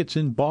 I think it's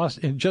in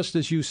Boston. And just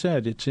as you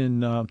said, it's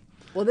in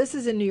Well, this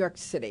is in New York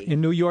City.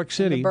 in New York in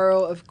City, the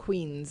borough of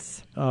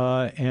Queens.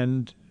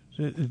 and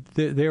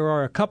there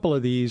are a couple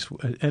of these,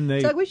 and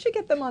they. Doug, we should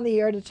get them on the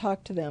air to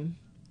talk to them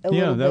a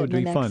Yeah, little that bit would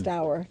in the be next fun.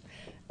 hour.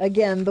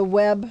 Again, the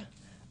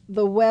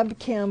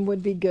webcam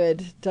would be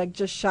good. Doug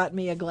just shot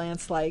me a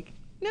glance like,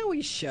 no,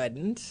 we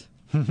shouldn't.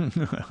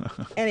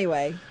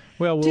 Anyway,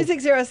 Well,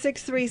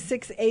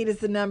 260-6368 is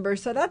the number.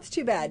 So that's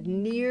too bad.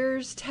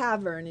 Near's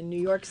Tavern in New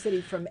York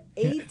City from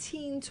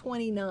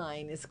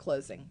 1829 is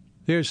closing.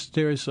 There's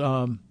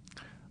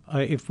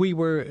if we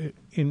were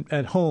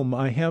at home,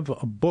 I have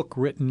a book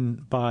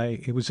written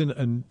by. It was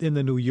in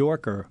the New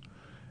Yorker,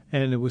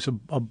 and it was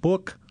a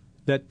book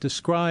that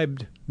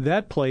described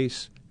that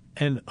place.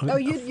 And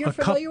You're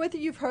familiar with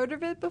it? You've heard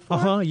of it before?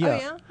 Yeah. Oh,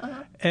 yeah?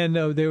 Uh-huh. And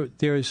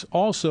there's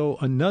also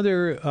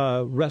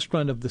another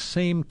restaurant of the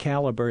same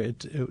caliber.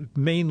 It's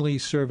mainly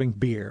serving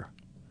beer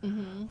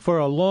for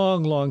a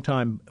long, long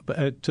time,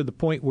 to the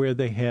point where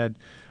they had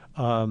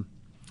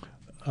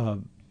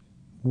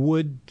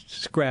wood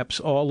scraps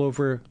all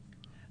over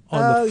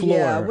on the floor. Oh,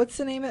 yeah. What's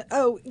the name of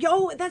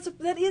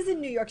that is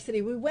in New York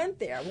City. We went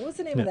there. What was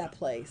the name of that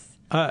place?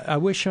 I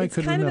wish I could remember.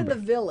 It's kind of in the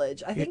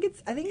Village. I think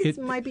it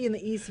might be in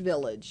the East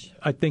Village.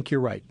 I think you're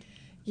right.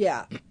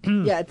 Yeah,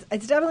 yeah.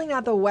 It's definitely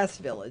not the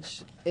West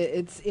Village.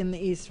 It's in the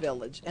East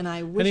Village, and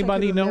I wish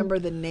Anybody I could know? remember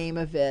the name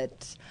of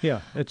it. Yeah,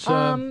 it's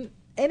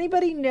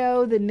Anybody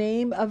know the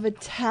name of a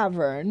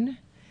tavern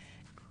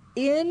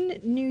in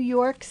New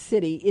York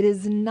City? It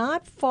is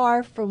not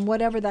far from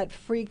whatever that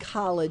free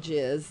college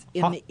is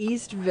in the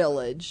East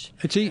Village.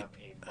 it's a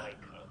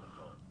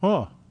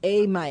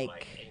A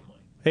Mike.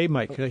 Hey,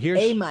 Mike. Here's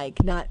A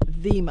Mike, not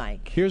the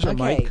Mike. Here's a okay.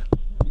 Mike.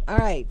 All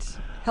right.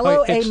 Hello, All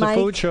right, it's A Mike.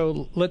 the food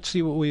show. Let's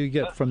see what we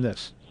get from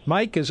this.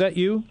 Mike, is that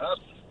you?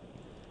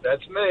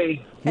 That's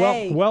me.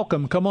 Hey.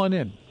 Welcome. Come on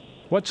in.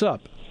 What's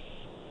up?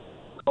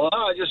 Well,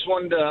 I just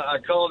wanted to, I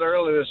called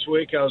earlier this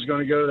week. I was going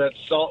to go to that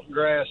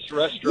Saltgrass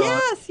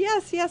restaurant.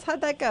 Yes.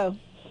 How'd that go?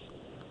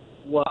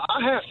 Well,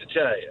 I have to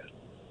tell you,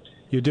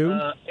 You do?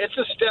 it's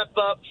a step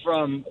up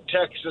from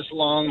Texas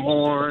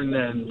Longhorn,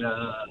 and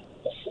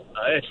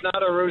it's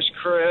not a Ruth's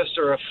Chris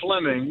or a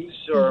Fleming's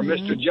or a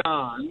Mr.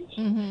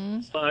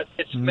 John's, but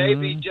it's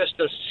maybe just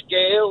a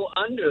scale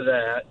under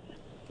that.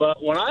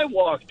 But when I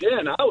walked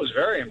in, I was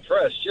very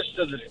impressed. Just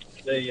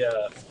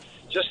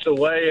the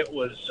way it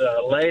was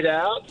laid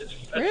out. It's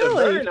Really? a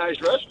very nice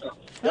restaurant.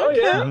 Okay. Oh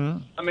yeah.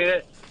 I mean,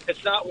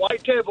 it's not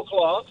white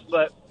tablecloth,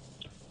 but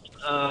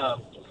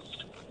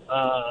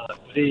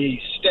the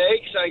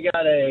steaks. I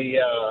got a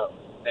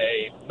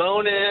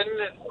bone-in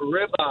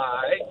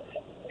ribeye,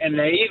 and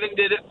they even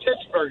did it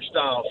Pittsburgh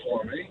style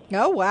for me.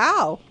 Oh,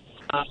 wow.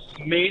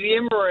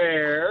 Medium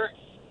rare,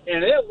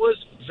 and it was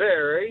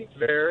very,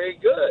 very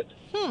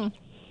good.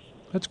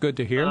 That's good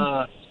to hear.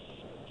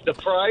 The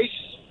price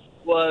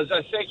was,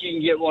 I think you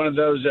can get one of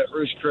those at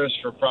Ruth's Chris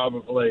for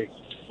probably,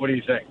 what do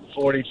you think,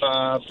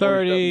 $45, $30,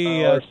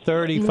 $37?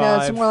 $35. No,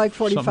 it's more like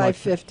something 45, like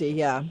that. 50,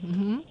 yeah.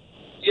 Mm-hmm.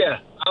 Yeah,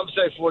 I would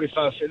say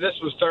 $45. This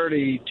was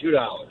 $32.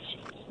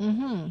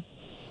 Mm-hmm.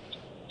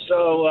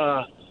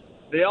 So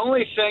the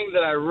only thing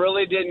that I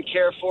really didn't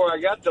care for, I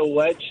got the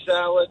wedge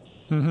salad,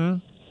 Mm-hmm.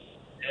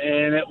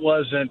 and it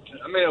wasn't.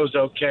 I mean, it was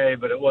okay,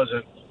 but it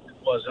wasn't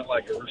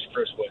like a Ruth's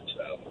Chris wedge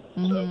salad.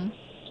 So,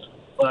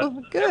 but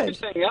Oh, good.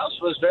 everything else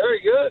was very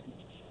good.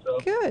 So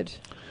Good.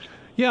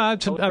 Yeah, I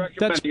would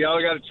recommend it.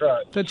 Y'all got to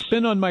try it. that's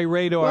been on my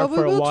radar Well, we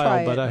for a will while,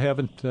 try but it. I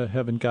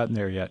haven't gotten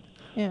there yet.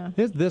 Yeah.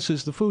 This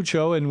is the food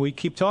show, and we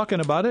keep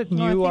talking about it, and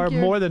Well, I you think are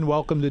you're- more than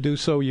welcome to do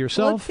so Well,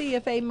 yourself. let's see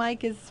if A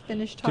Mike is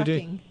finished Today.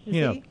 talking. Is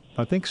Yeah, he?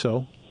 I think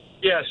so.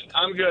 Yes,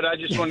 I'm good. I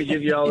just want to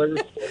give y'all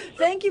the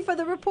Thank you for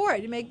the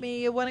report. You make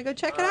me want to go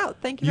check it out.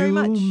 Thank you very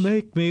much. You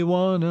make me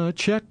wanna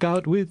check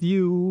out with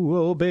you,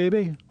 oh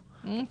baby.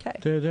 Okay.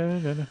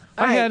 Da-da-da-da.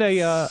 All I had right.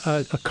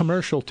 a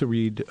commercial to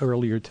read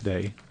earlier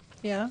today.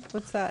 Yeah.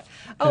 What's that?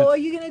 Oh, are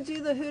you going to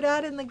do the Hoot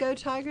Out and the Go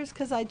Tigers?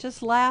 Because I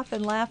just laugh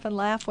and laugh and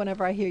laugh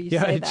whenever I hear you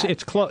Yeah, say it's that.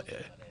 it's close.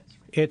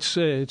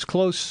 It's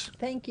close.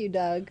 Thank you,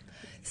 Doug.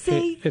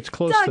 See, It's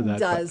close Doug to that, but-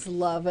 does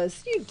love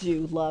us. You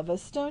do love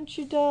us, don't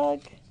you,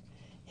 Doug?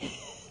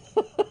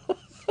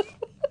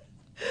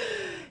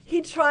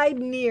 He tried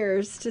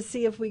Nears to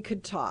see if we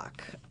could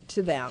talk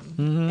to them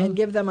and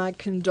give them our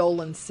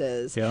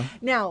condolences. Yeah.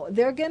 Now,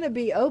 they're going to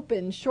be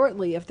open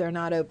shortly if they're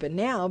not open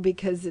now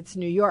because it's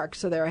New York,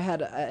 so they're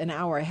an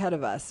hour ahead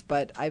of us.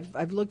 But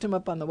I've looked them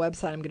up on the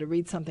website. I'm going to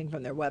read something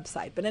from their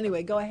website. But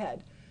anyway, go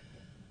ahead.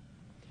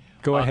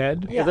 Go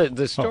ahead. Yeah.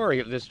 The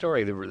story,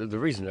 the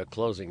reason they're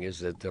closing is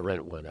that the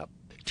rent went up.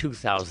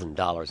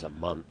 $2,000 a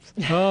month.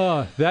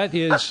 Oh, that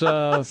is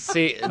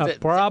See, a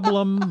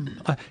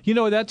problem.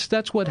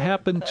 That's what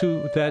happened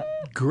to that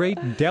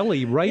great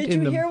deli right Did in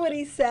you the. hear what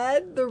he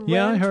said? The rent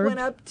Yeah, I heard. went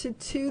up to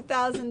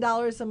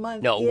 $2,000 a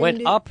month. No, in it went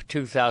New- up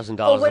 $2,000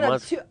 Oh, a went up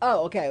month to.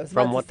 Oh, okay. I was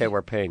from about what to they say-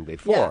 were paying Yeah.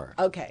 before.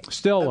 Okay.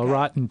 Still a Okay.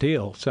 rotten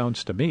deal,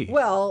 sounds to me.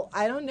 Well,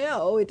 I don't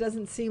know. It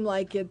doesn't seem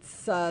like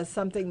it's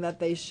something that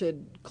they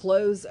should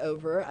close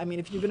over. I mean,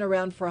 if you've been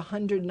around for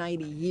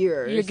 190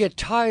 years, You get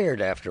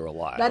tired after a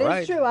while, that is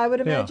right? true. I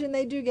would imagine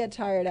they do get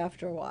tired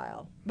after a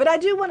while. But I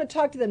do want to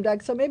talk to them,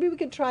 Doug. So maybe we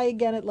could try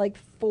again at like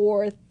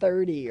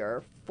 4:30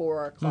 or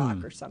 4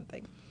 o'clock or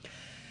something.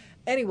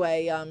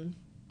 Anyway,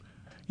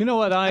 You know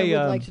what I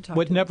would like to talk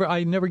to them.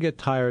 I never get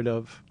tired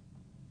of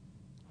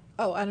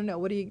oh, I don't know.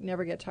 What do you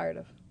never get tired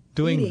of?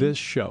 doing Eating. this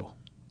show.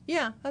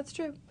 Yeah, that's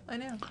true. I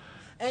know.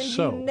 And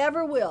So- you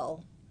never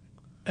will.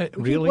 We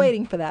Really? keep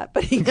waiting for that,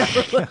 but he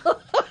never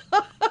will.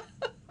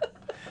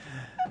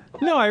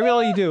 No, I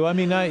really do. I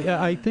mean,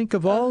 I think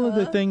of all of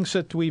the things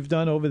that we've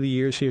done over the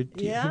years here.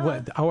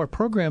 Yeah. Our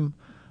program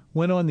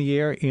went on the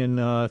air in.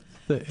 Doug,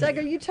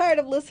 are you tired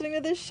of listening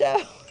to this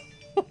show?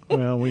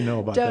 Well, we know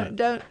about that.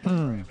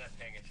 Don't.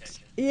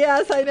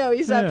 Yes, I know.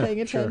 He's not Yeah,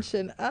 paying sure.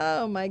 attention.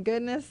 Oh, my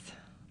goodness.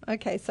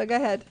 Okay, so go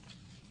ahead.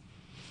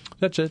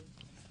 That's it.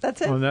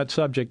 That's it. On that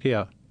subject,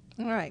 yeah.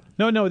 All right.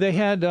 No, they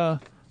had.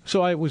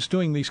 So I was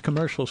doing these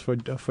commercials for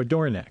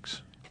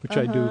Dornex, which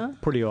I do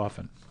pretty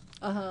often.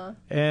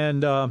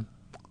 And I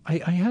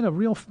had a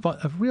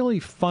really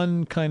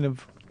fun kind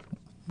of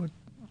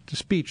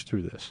speech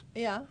through this.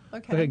 Yeah,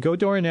 okay. Okay, Go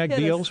Dornex Hit us.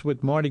 deals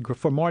with Mardi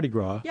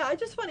Gras. Yeah, I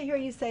just want to hear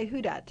you say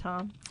who dat,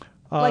 Tom.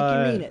 Like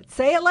you mean it.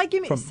 Say it like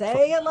you mean it.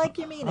 Say it like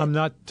you mean it. I'm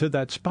not to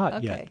that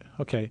spot yet.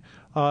 Okay.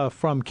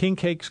 From king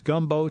cakes,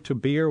 gumbo to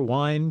beer,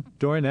 wine,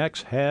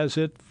 Dornex has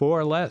it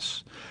for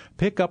less.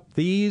 Pick up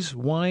these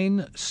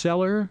wine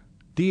cellar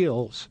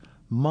deals.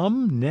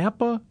 Mum,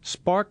 Napa,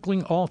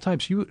 sparkling, all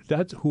types.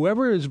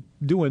 Whoever is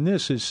doing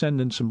this is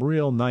sending some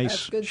real nice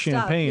That's good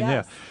champagne stuff,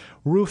 yes. there.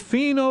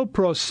 Rufino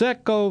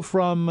Prosecco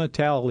from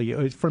Italia.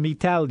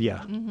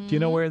 Do you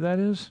know where that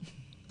is?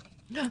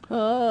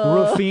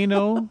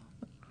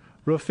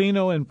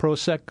 Rufino and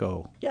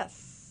Prosecco.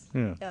 Yes.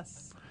 Yeah.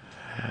 Yes.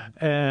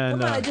 And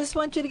Come on, I just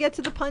want you to get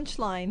to the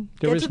punchline.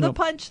 there Get is to the no-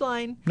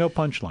 punchline. no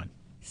punchline.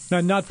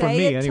 No, not for Say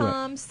me it, anyway.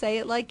 Tom. Say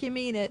it like you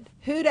mean it.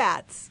 Who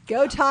dats?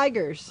 Go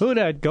Tigers. Who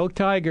dat? Go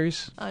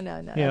Tigers. Oh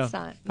no, Yeah. that's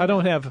not. I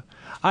don't have.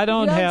 I You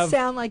don't don't have.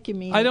 sound like you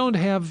mean I it. don't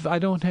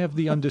have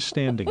the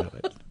understanding of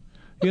it.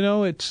 You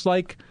know, it's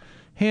like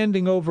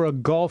handing over a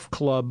golf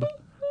club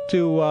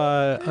to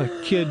a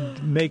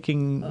kid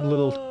making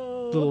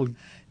little.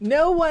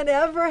 No one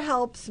ever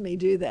helps me,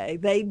 do they?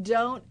 They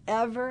don't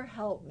ever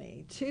help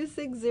me.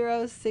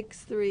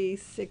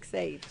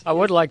 260-6368. I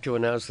would like to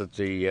announce that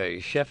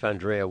the Chef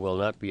Andrea will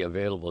not be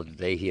available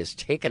today. He has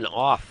taken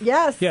off.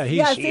 Yes. Yeah,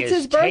 yes, He it's is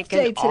his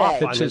birthday taken off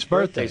today. on It's his his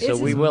birthday. so It's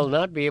we his will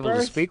not be able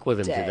to speak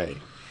with him Birthday. today.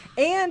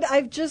 And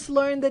I've just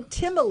learned that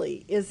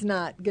Timely is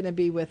not going to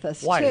be with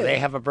us Why, too. do they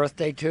have a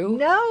birthday too?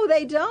 No,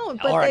 they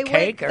don't. But Or a they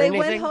cake went. or They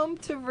anything? went home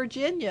to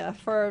Virginia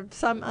for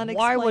some unexplained.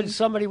 Why would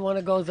somebody want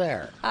to go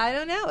there? I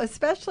don't know,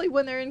 especially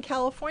when they're in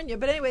California.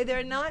 But anyway,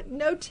 they're not.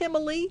 No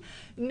Timely,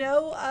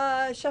 no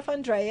Chef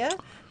Andrea,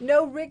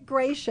 no Rick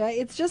Gracia.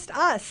 It's just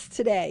us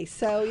today.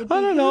 So it'd be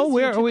I don't know.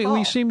 easier to We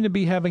call. seem to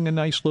be having a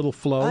nice little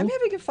flow. I'm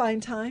having a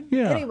fine time.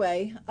 Yeah.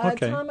 Anyway,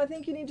 Okay. Tom, I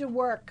think you need to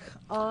work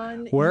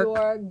on Work?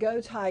 your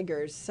Go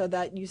Tigers so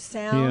that you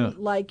sound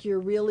Yeah. like you're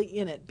really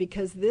in it,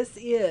 because this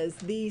is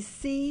the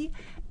CFP.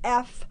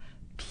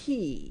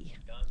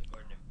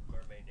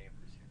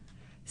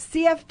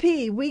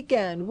 CFP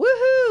weekend.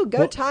 Woohoo! Go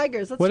What-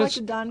 Tigers. Let's what talk is-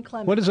 to Don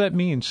Clement. What does that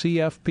mean?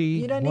 CFP?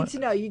 You don't What? need to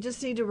know. You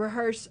just need to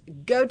rehearse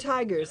Go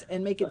Tigers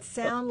and make it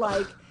sound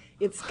like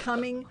it's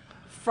coming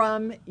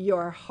from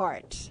your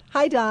heart.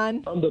 Hi,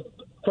 Don. From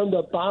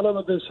the bottom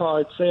of his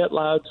heart, say it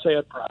loud, say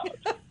it proud.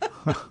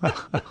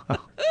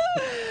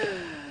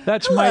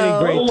 That's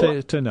Hello. mighty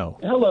great to know.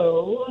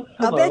 Hello.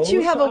 I'll bet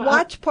you have a Hello.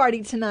 watch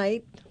party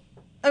tonight.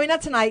 I mean,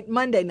 not tonight,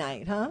 Monday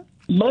night, huh?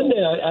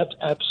 Monday,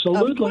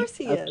 absolutely. Of course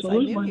he is.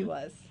 Absolutely. I knew he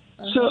was.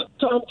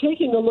 So I'm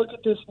taking a look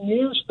at this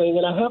news thing,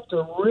 and I have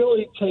to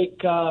really take.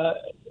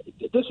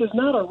 This is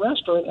not a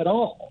restaurant at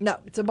all. No,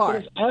 it's a bar.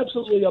 It's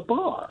absolutely a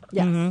bar.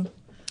 Yes.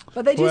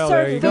 But they do Well,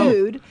 there you serve go.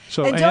 food.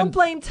 So, and don't and-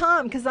 blame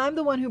Tom, because I'm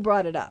the one who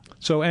brought it up.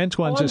 So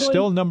Antoine's Oh, I'm is going-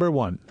 still number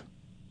one.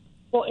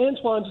 Well,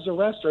 Antoine's is a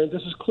restaurant.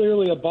 This is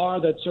clearly a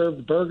bar that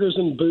served burgers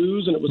and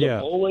booze, and it was Yeah.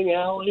 a bowling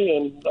alley.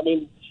 And I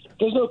mean,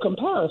 there's no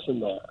comparison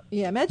there.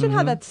 Yeah, imagine Mm-hmm.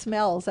 how that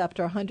smells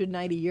after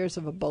 190 years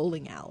of a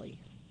bowling alley.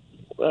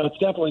 It's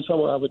definitely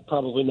somewhere I would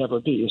probably never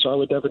be, so I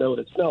would never know what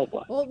it smelled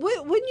like. Well,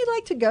 wouldn't you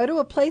like to go to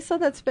a place though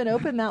that's been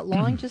open that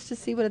long just to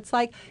see what it's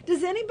like?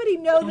 Does anybody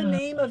know the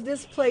name of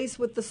this place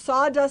with the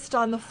sawdust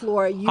on the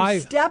floor? You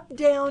step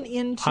down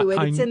into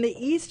it. It's in the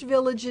East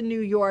Village in New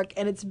York,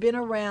 and it's been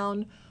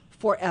around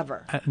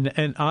forever.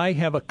 And I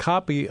have a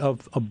copy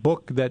of a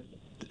book that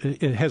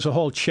it has a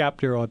whole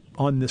chapter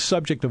on the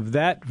subject of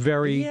that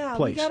very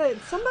place.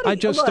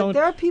 Somebody, look,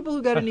 there are people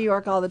who go to New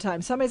York all the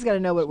time. Somebody's got to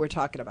know what we're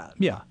talking about.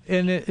 Yeah,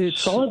 and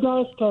it's...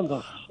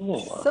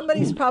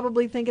 Somebody's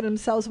probably thinking to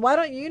themselves, why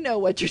don't you know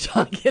what you're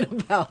talking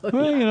about?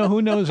 Well,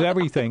 who knows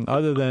everything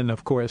other than,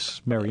 of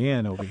course,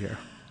 Marianne over here.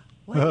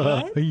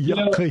 What?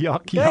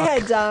 Yuck. Go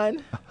ahead,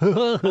 Don.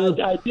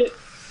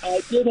 I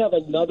did have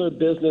another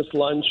business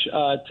lunch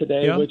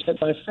today, which is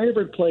my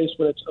favorite place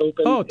when it's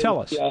open. Oh, tell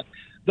us.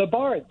 The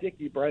bar at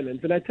Dickie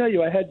Brennan's. And I tell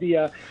you, I had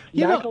the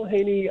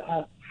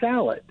McElhaney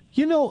salad.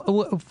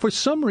 For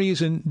some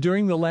reason,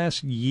 during the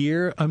last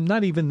year,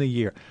 not even the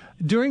year,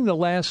 during the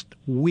last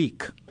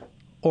week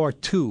or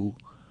two,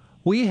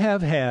 we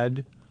have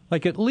had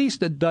like at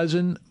least a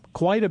dozen,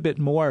 quite a bit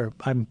more,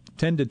 I'm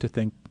tended to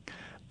think,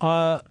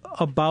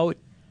 about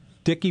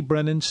Dickie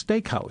Brennan's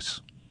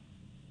Steakhouse.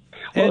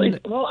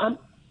 The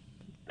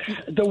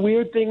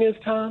weird thing is,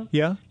 Tom.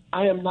 Yeah.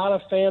 I am not a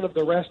fan of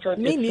the restaurant.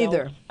 Me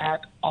neither.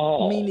 At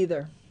all. Me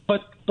neither.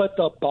 But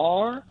the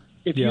bar,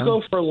 if you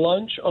go for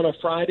lunch on a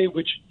Friday,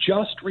 which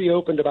just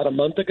reopened about a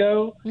month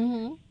ago,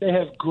 they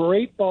have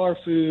great bar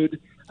food.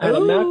 I had a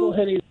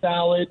McElhaney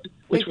salad,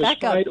 which was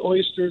fried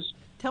oysters.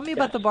 Tell me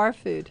about the bar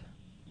food.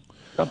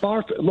 The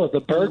bar food. Look,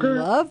 the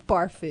burger. I love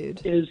bar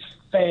food. Is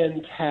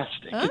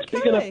fantastic. Okay. It's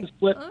big enough to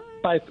split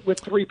with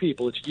 3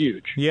 people. It's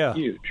huge. Yeah.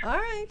 Huge. All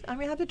right. I'm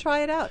going to have to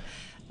try it out.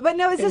 But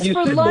no, is this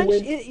for lunch?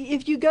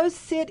 If you go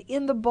sit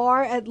in the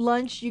bar at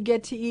lunch, you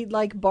get to eat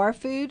like bar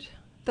food?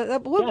 What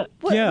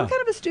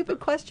kind of a stupid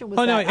question was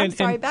that? No, I'm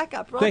sorry, back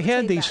up. They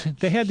had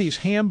these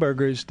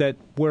hamburgers that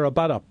were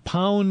about a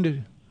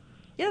pound.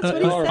 Yeah, that's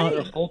what he's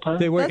saying.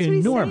 They were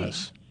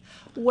enormous.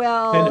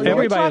 Well,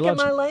 you're talking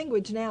my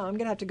language now. I'm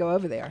going to have to go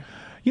over there.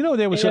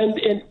 There was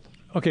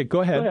Okay,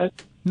 go ahead.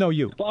 No,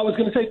 you. Well, I was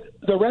going to say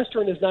the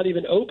restaurant is not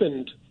even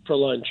opened for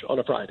lunch on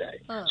a Friday,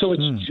 so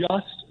it's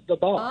just the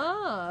bar.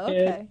 Ah,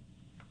 okay.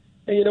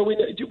 And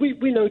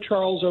we know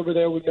Charles over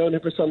there. We've known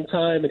him for some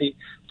time, and he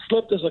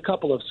slipped us a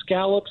couple of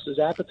scallops as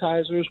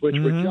appetizers, which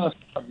were just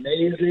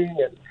amazing,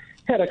 and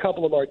had a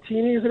couple of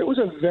martinis, and it was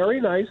a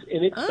very nice,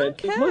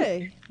 inexpensive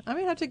lunch. I'm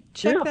gonna have to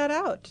check that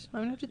out.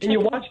 I'm gonna have to check. And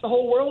you watch the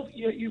whole world.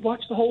 You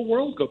watch the whole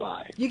world go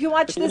by. You can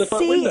watch the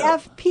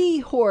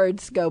CFP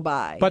hordes go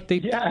by. But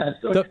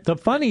the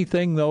funny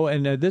thing, though,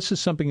 and this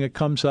is something that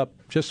comes up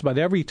just about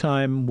every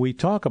time we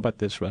talk about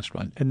this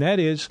restaurant, and that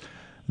is,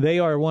 they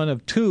are one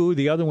of two.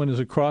 The other one is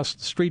across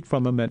the street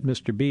from them at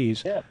Mr.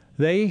 B's. Yeah.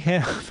 They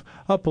have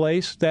a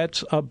place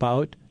that's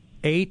about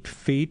 8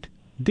 feet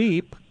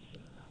deep,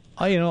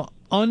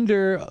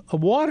 under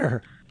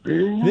water.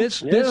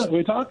 This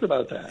we talked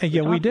about that.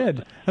 Yeah, we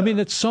did. I mean,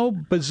 it's so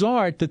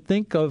bizarre to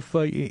think of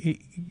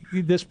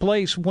this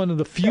place, one of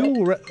the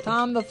few...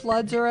 Tom, the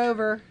floods are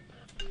over.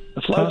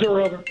 The floods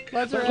are over.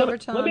 Floods are over,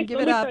 Tom. Give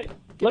it up.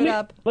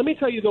 Let me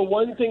tell you the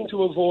one thing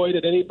to avoid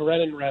at any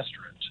Brennan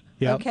restaurant.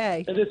 Yep.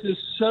 Okay. And this is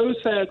so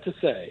sad to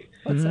say.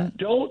 What's that?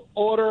 Don't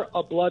order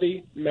a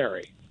Bloody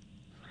Mary.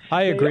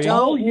 I agree.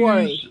 Don't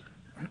worry.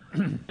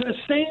 The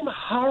same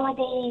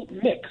horrible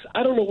mix.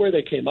 I don't know where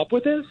they came up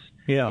with this.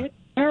 Yeah. It's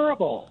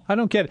terrible. I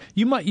don't get it.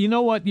 You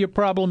know what your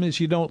problem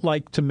is? You don't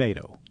like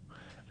tomato.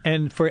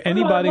 And for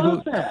anybody I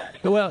love that.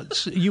 Well,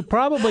 you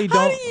probably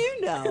don't. How do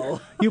you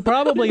know? You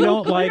probably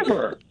don't like.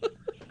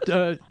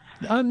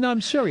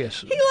 I'm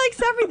serious. He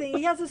likes everything.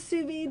 He has a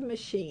sous vide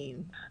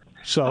machine.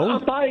 So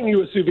I'm buying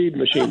you a sous vide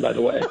machine, by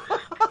the way.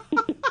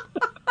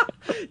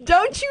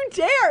 Don't you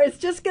dare! It's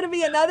just going to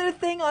be another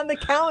thing on the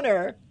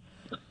counter.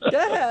 Go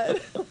ahead.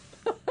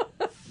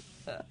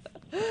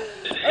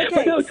 Okay.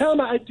 But no, Tom,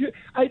 I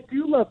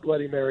do love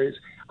Bloody Marys.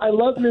 I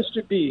love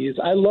Mr. B's.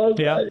 I love,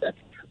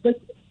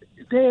 but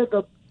they are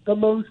the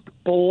most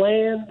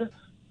bland,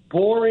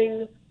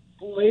 boring,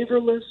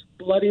 flavorless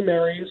Bloody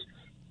Marys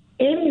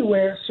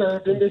anywhere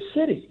served in this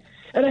city,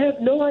 and I have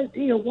no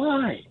idea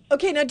why.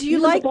 Okay, now do you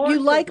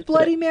like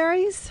Bloody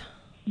Marys?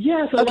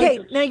 Yes. Okay,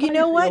 now you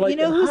know what? You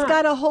know who's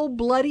got a whole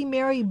Bloody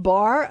Mary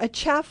bar? A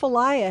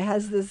Chafalaya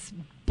has this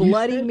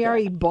Bloody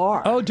Mary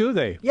bar. Oh, do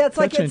they? Yeah, it's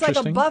like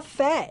a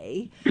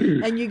buffet,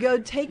 and you go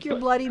take your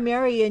Bloody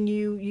Mary and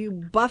you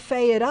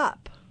buffet it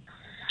up.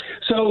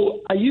 So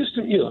I used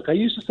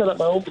to set up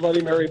my own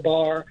Bloody Mary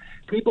bar.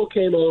 People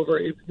came over.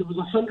 There was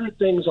 100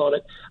 things on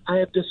it. I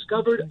have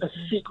discovered a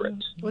secret.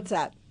 What's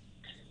that?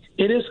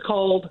 It is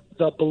called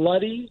the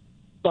Bloody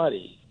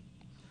Buddy.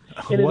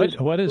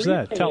 What is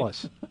that? Tell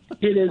us.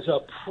 It is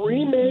a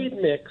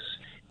pre-made mix,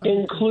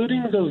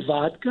 including the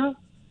vodka.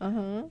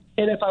 And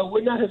if I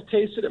would not have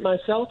tasted it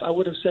myself, I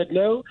would have said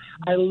no.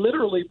 I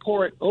literally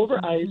pour it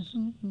over ice,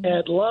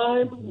 add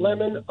lime,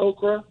 lemon,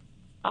 okra,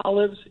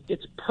 olives.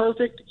 It's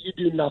perfect. You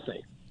do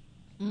nothing.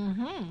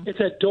 It's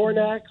at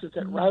Dornack's. It's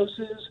at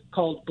Rouse's,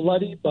 called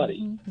Bloody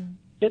Buddy.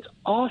 It's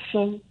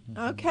awesome.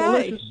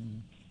 Okay. Delicious.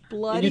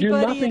 Bloody you do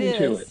Buddy nothing it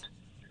to is. it.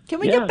 Can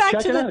we get back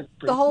to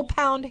the whole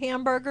pound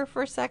hamburger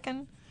for a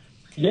second?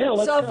 Yeah,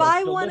 let's So if go.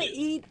 I want to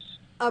eat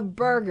a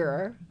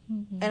burger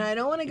and I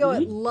don't want to go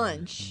at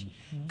lunch,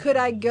 could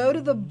I go to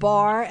the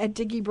bar at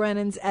Dickie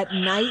Brennan's at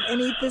night and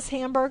eat this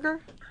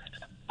hamburger?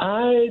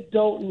 I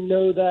don't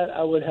know that.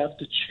 I would have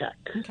to check.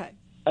 Okay.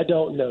 I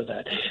don't know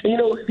that. And,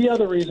 the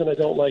other reason I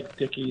don't like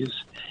Dickey's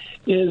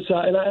is,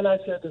 and I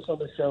said this on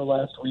the show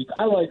last week,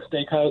 I like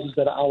steakhouses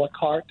that are a la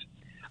carte.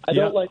 I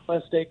don't like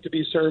my steak to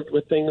be served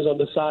with things on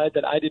the side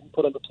that I didn't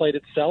put on the plate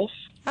itself.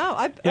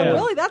 Oh,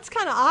 really? That's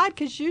kind of odd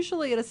because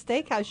usually at a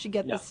steakhouse you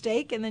get the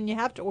steak and then you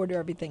have to order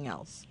everything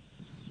else.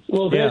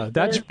 Well,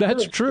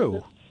 that's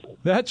true.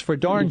 That's for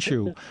darn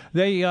sure.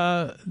 They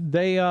Did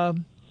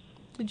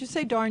you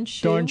say darn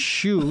shoe? Darn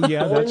shoe,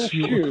 yeah, that's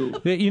you.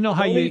 You know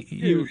how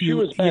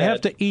you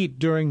have to eat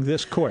during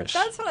this course.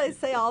 That's what I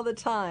say all the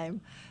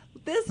time.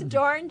 This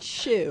darn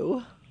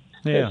shoe.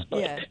 Yeah.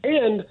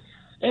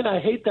 And I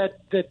hate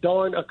that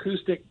darn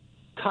acoustic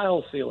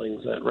tile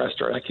ceilings at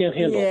restaurant. I can't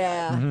handle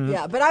it.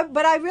 Yeah.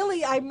 But I'm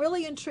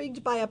really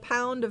intrigued by a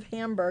pound of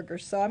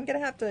hamburgers, so I'm going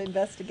to have to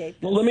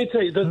investigate this. Well, let me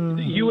tell you,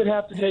 you would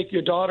have to take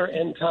your daughter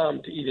and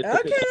Tom to eat it.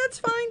 Okay, that's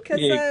fine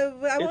because I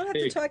won't have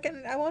to talk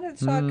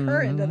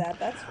her into that.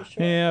 That's for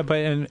sure. Yeah, but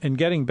and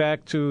getting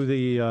back to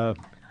the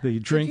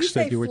drinks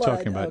that you were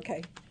talking about.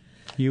 Okay.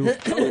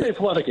 Don't say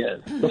flood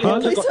again.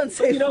 Please don't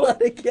say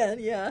flood again.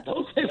 Yeah.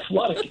 Don't say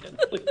flood again.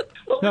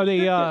 No,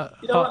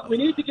 we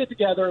need to get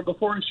together, and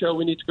before a show,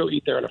 we need to go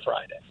eat there on a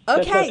Friday.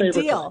 Okay,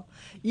 deal.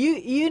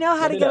 You know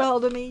how to get a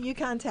hold of me. You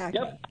contact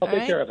me. I'll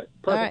take care of it.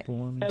 Perfect. All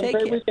right. Have a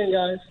great weekend,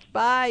 guys.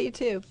 Bye. You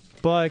too.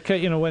 But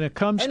when it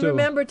comes and to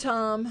remember,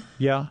 Tom.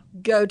 Yeah.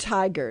 Go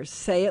Tigers.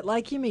 Say it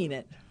like you mean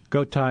it.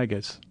 Go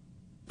Tigers.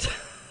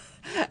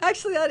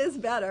 Actually, that is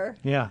better.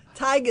 Yeah.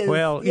 Tigers.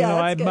 Well,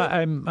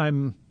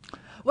 I'm.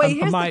 Wait,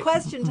 here's the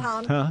question,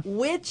 Tom. Huh?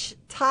 Which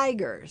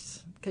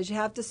tigers? Because you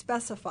have to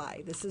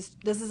specify. This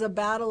is a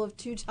battle of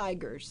two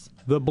tigers.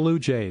 The Blue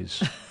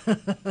Jays.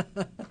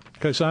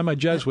 Because I'm a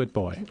Jesuit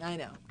boy. I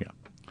know. Yeah.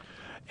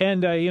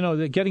 And,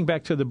 getting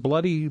back to the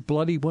bloody,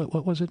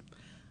 what was it?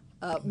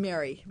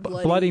 Mary.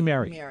 Bloody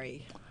Mary.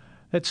 Mary.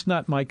 That's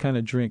not my kind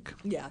of drink.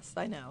 Yes,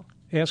 I know.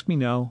 Ask me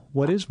now,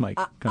 what is my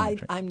kind of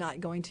drink? I'm not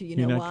going to.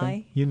 You know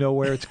why? You know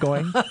where it's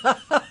going?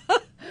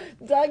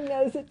 Doug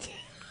knows it too.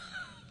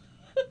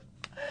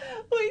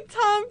 Wait,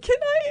 Tom, can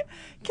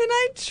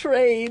I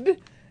trade?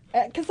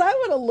 Because I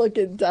want to look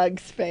at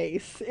Doug's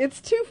face.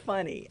 It's too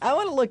funny. I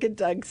want to look at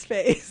Doug's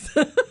face.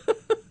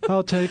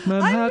 I'll take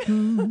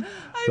Manhattan,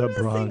 the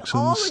Bronx,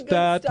 and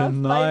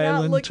Staten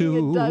Island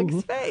too. At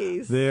Doug's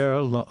face.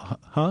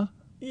 Huh?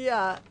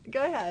 Yeah,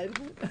 go ahead.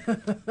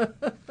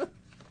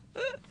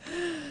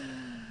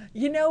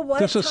 You know what,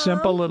 Just a Tom?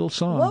 simple little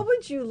song. What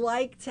would you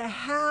like to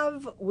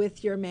have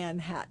with your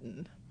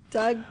Manhattan?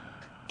 Doug?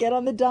 Get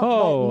on the dump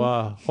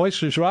button.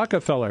 Oysters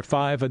Rockefeller,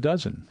 5 a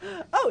dozen.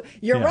 Oh,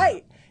 you're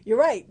right. You're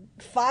right.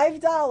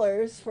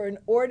 $5 for an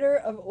order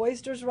of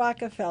Oysters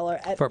Rockefeller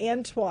at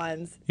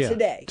Antoine's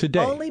today.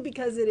 Only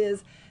because it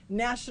is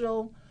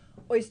National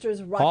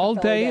Oysters Rockefeller All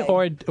day, Day.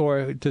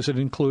 or does it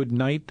include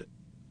night?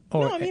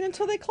 No, I mean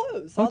until they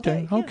close. All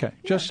day. Okay.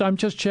 Yeah. I'm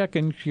just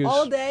checking.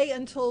 All day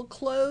until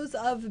close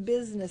of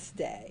business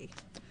day.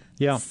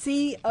 Yeah.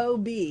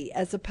 COB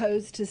as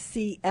opposed to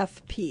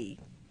CFP.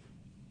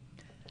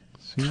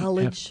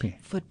 College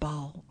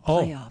football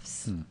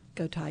playoffs.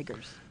 Go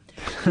Tigers.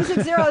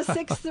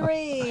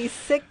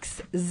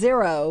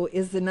 260-6360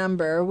 is the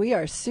number. We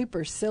are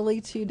super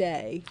silly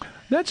today.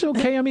 That's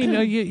okay. I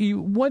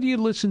mean, what do you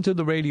listen to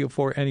the radio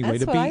for anyway?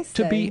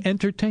 To be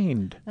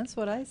entertained. That's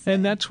what I say.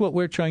 And that's what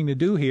we're trying to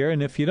do here.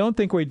 And if you don't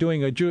think we're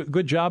doing a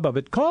good job of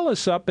it, call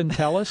us up and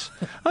tell us.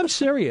 I'm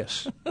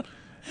serious.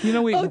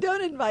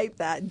 Don't invite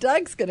that.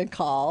 Doug's going to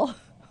call.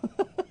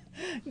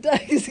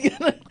 Doug's he's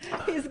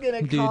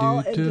gonna call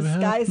and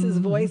disguise his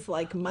voice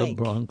like Mike. The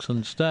Bronx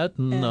and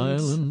Staten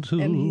Island too.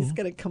 And he's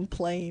gonna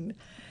complain.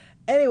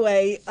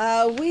 Anyway,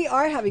 we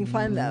are having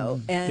fun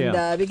though,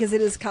 and because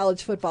it is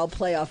college football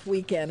playoff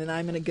weekend, and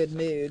I'm in a good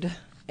mood.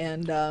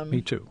 And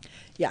me too.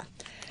 Yeah.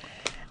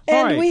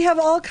 And we have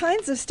all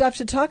kinds of stuff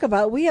to talk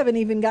about. We haven't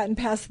even gotten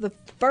past the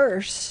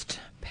first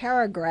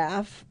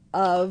paragraph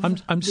of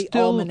the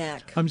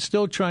almanac. I'm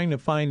still trying to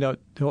find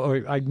out,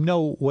 or I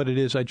know what it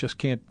is, I just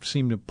can't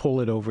seem to pull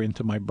it over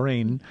into my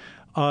brain.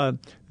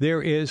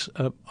 There is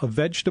a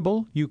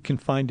vegetable. You can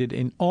find it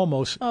in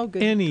almost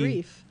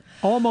any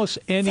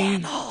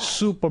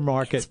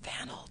supermarket. It's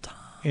fennel,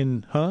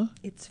 Tom.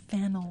 It's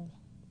fennel.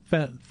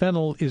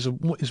 Fennel is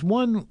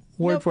one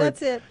word for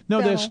that's it.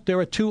 No, fennel. there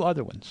are two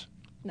other ones.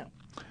 No.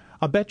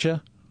 I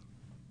betcha.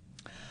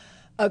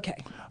 Okay.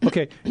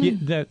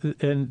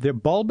 And they're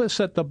bulbous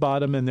at the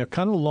bottom, and they're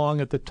kind of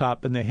long at the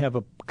top, and they have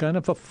a kind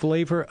of a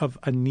flavor of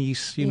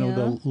anise,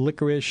 the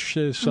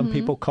licorice, some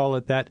people call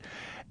it that.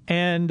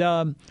 And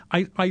I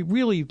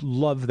really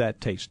love that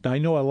taste. Now, I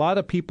know a lot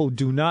of people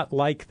do not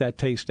like that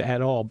taste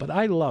at all, but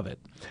I love it.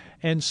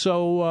 And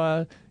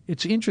so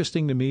it's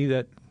interesting to me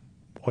that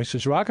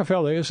Oysters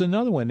Rockefeller is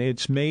another one.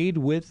 It's made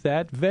with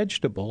that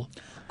vegetable.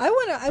 I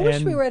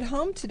wish we were at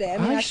home today.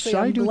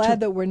 I'm glad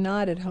that we're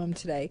not at home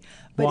today.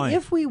 But Why?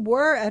 If we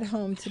were at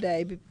home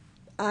today,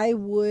 I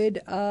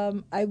would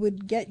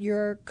get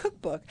your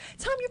cookbook.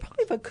 Tom, you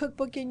probably have a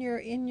cookbook in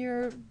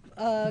your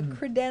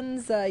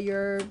credenza,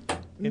 your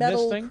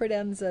metal thing?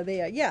 credenza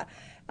there. Yeah.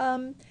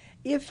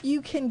 If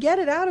you can get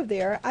it out of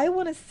there, I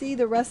want to see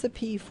the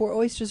recipe for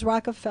Oysters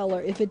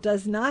Rockefeller if it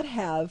does not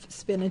have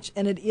spinach,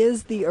 and it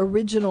is the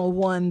original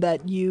one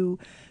that you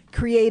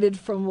created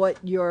from what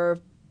your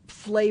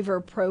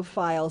flavor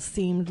profile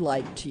seemed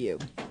like to you.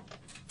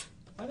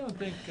 I don't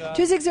think...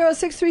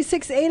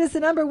 260-6368 is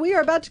the number. We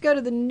are about to go to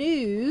the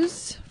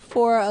news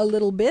for a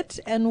little bit,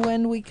 and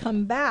when we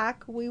come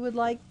back, we would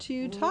like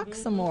to talk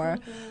some more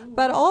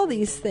about all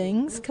these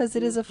things, because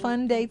it is a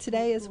fun day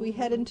today as we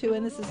head into,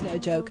 and this is no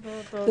joke,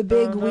 the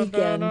big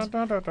weekend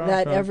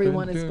that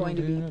everyone is going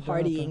to be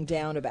partying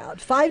down about.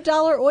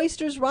 $5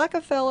 Oysters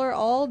Rockefeller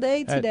all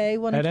day today.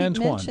 Want to keep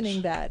Antoine's.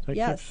 mentioning that. I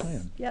Yes. keep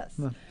saying. Yes.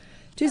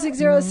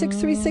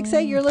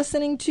 260-6368. You're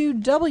listening to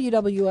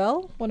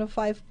WWL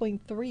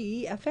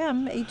 105.3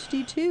 FM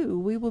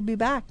HD2. We will be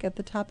back at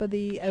the top of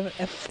the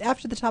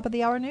after the top of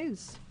the hour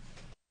news.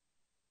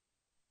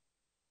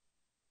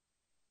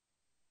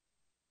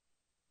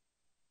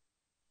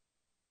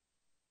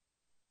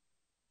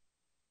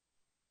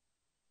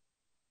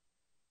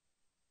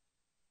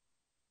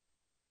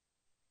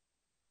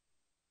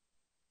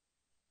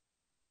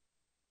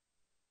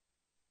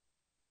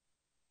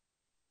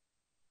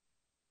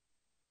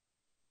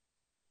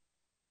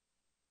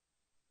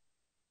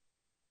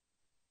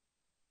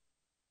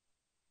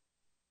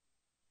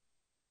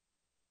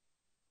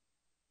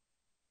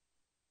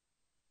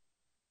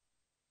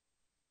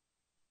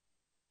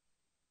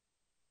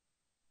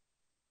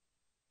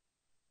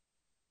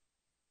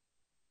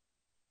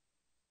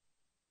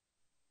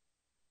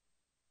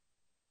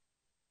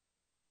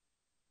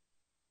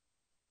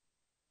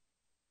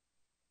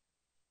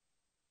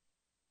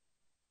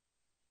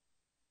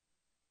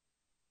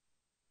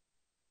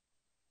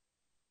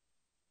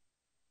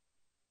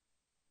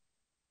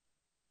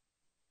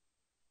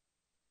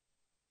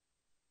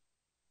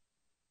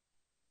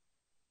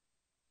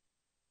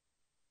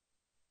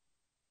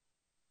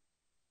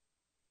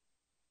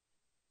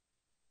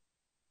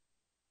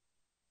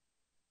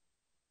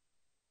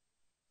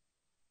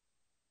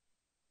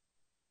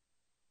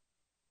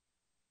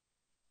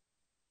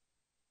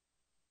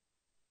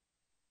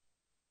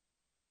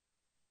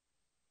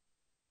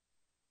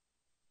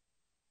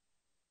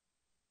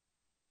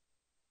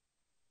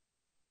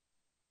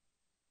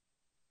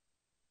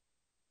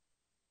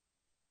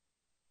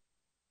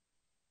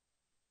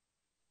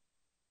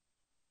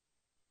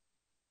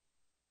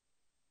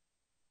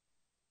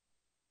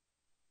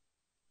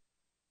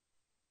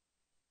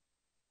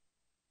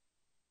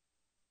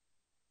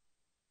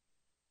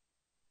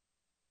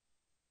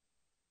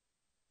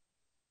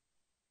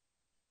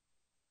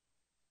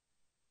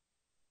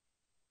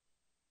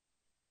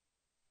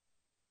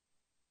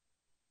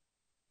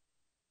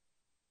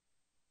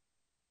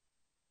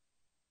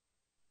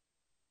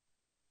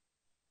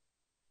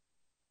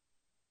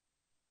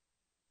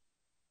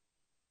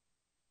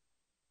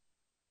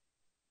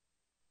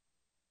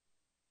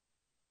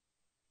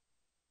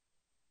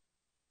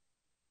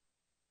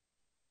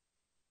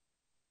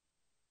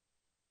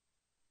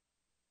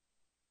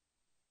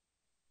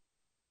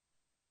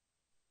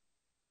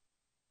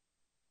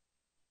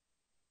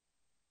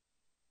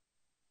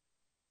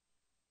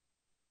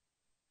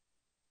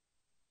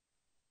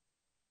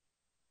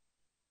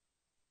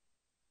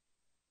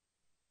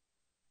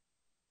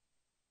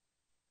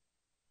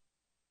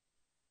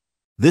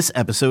 This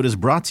episode is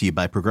brought to you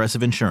by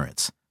Progressive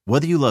Insurance.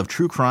 Whether you love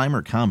true crime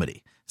or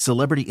comedy,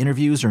 celebrity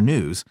interviews or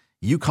news,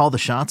 you call the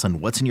shots on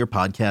what's in your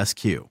podcast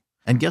queue.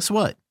 And guess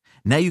what?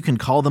 Now you can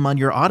call them on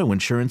your auto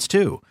insurance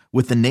too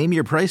with the Name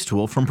Your Price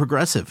tool from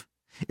Progressive.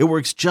 It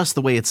works just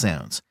the way it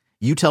sounds.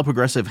 You tell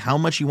Progressive how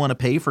much you want to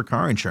pay for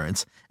car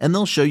insurance, and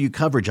they'll show you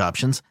coverage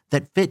options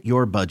that fit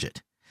your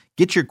budget.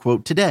 Get your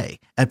quote today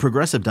at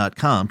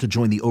Progressive.com to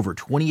join the over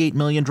 28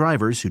 million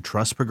drivers who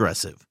trust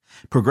Progressive.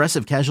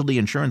 Progressive Casualty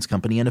Insurance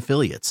Company and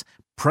Affiliates.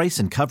 Price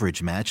and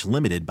coverage match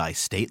limited by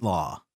state law.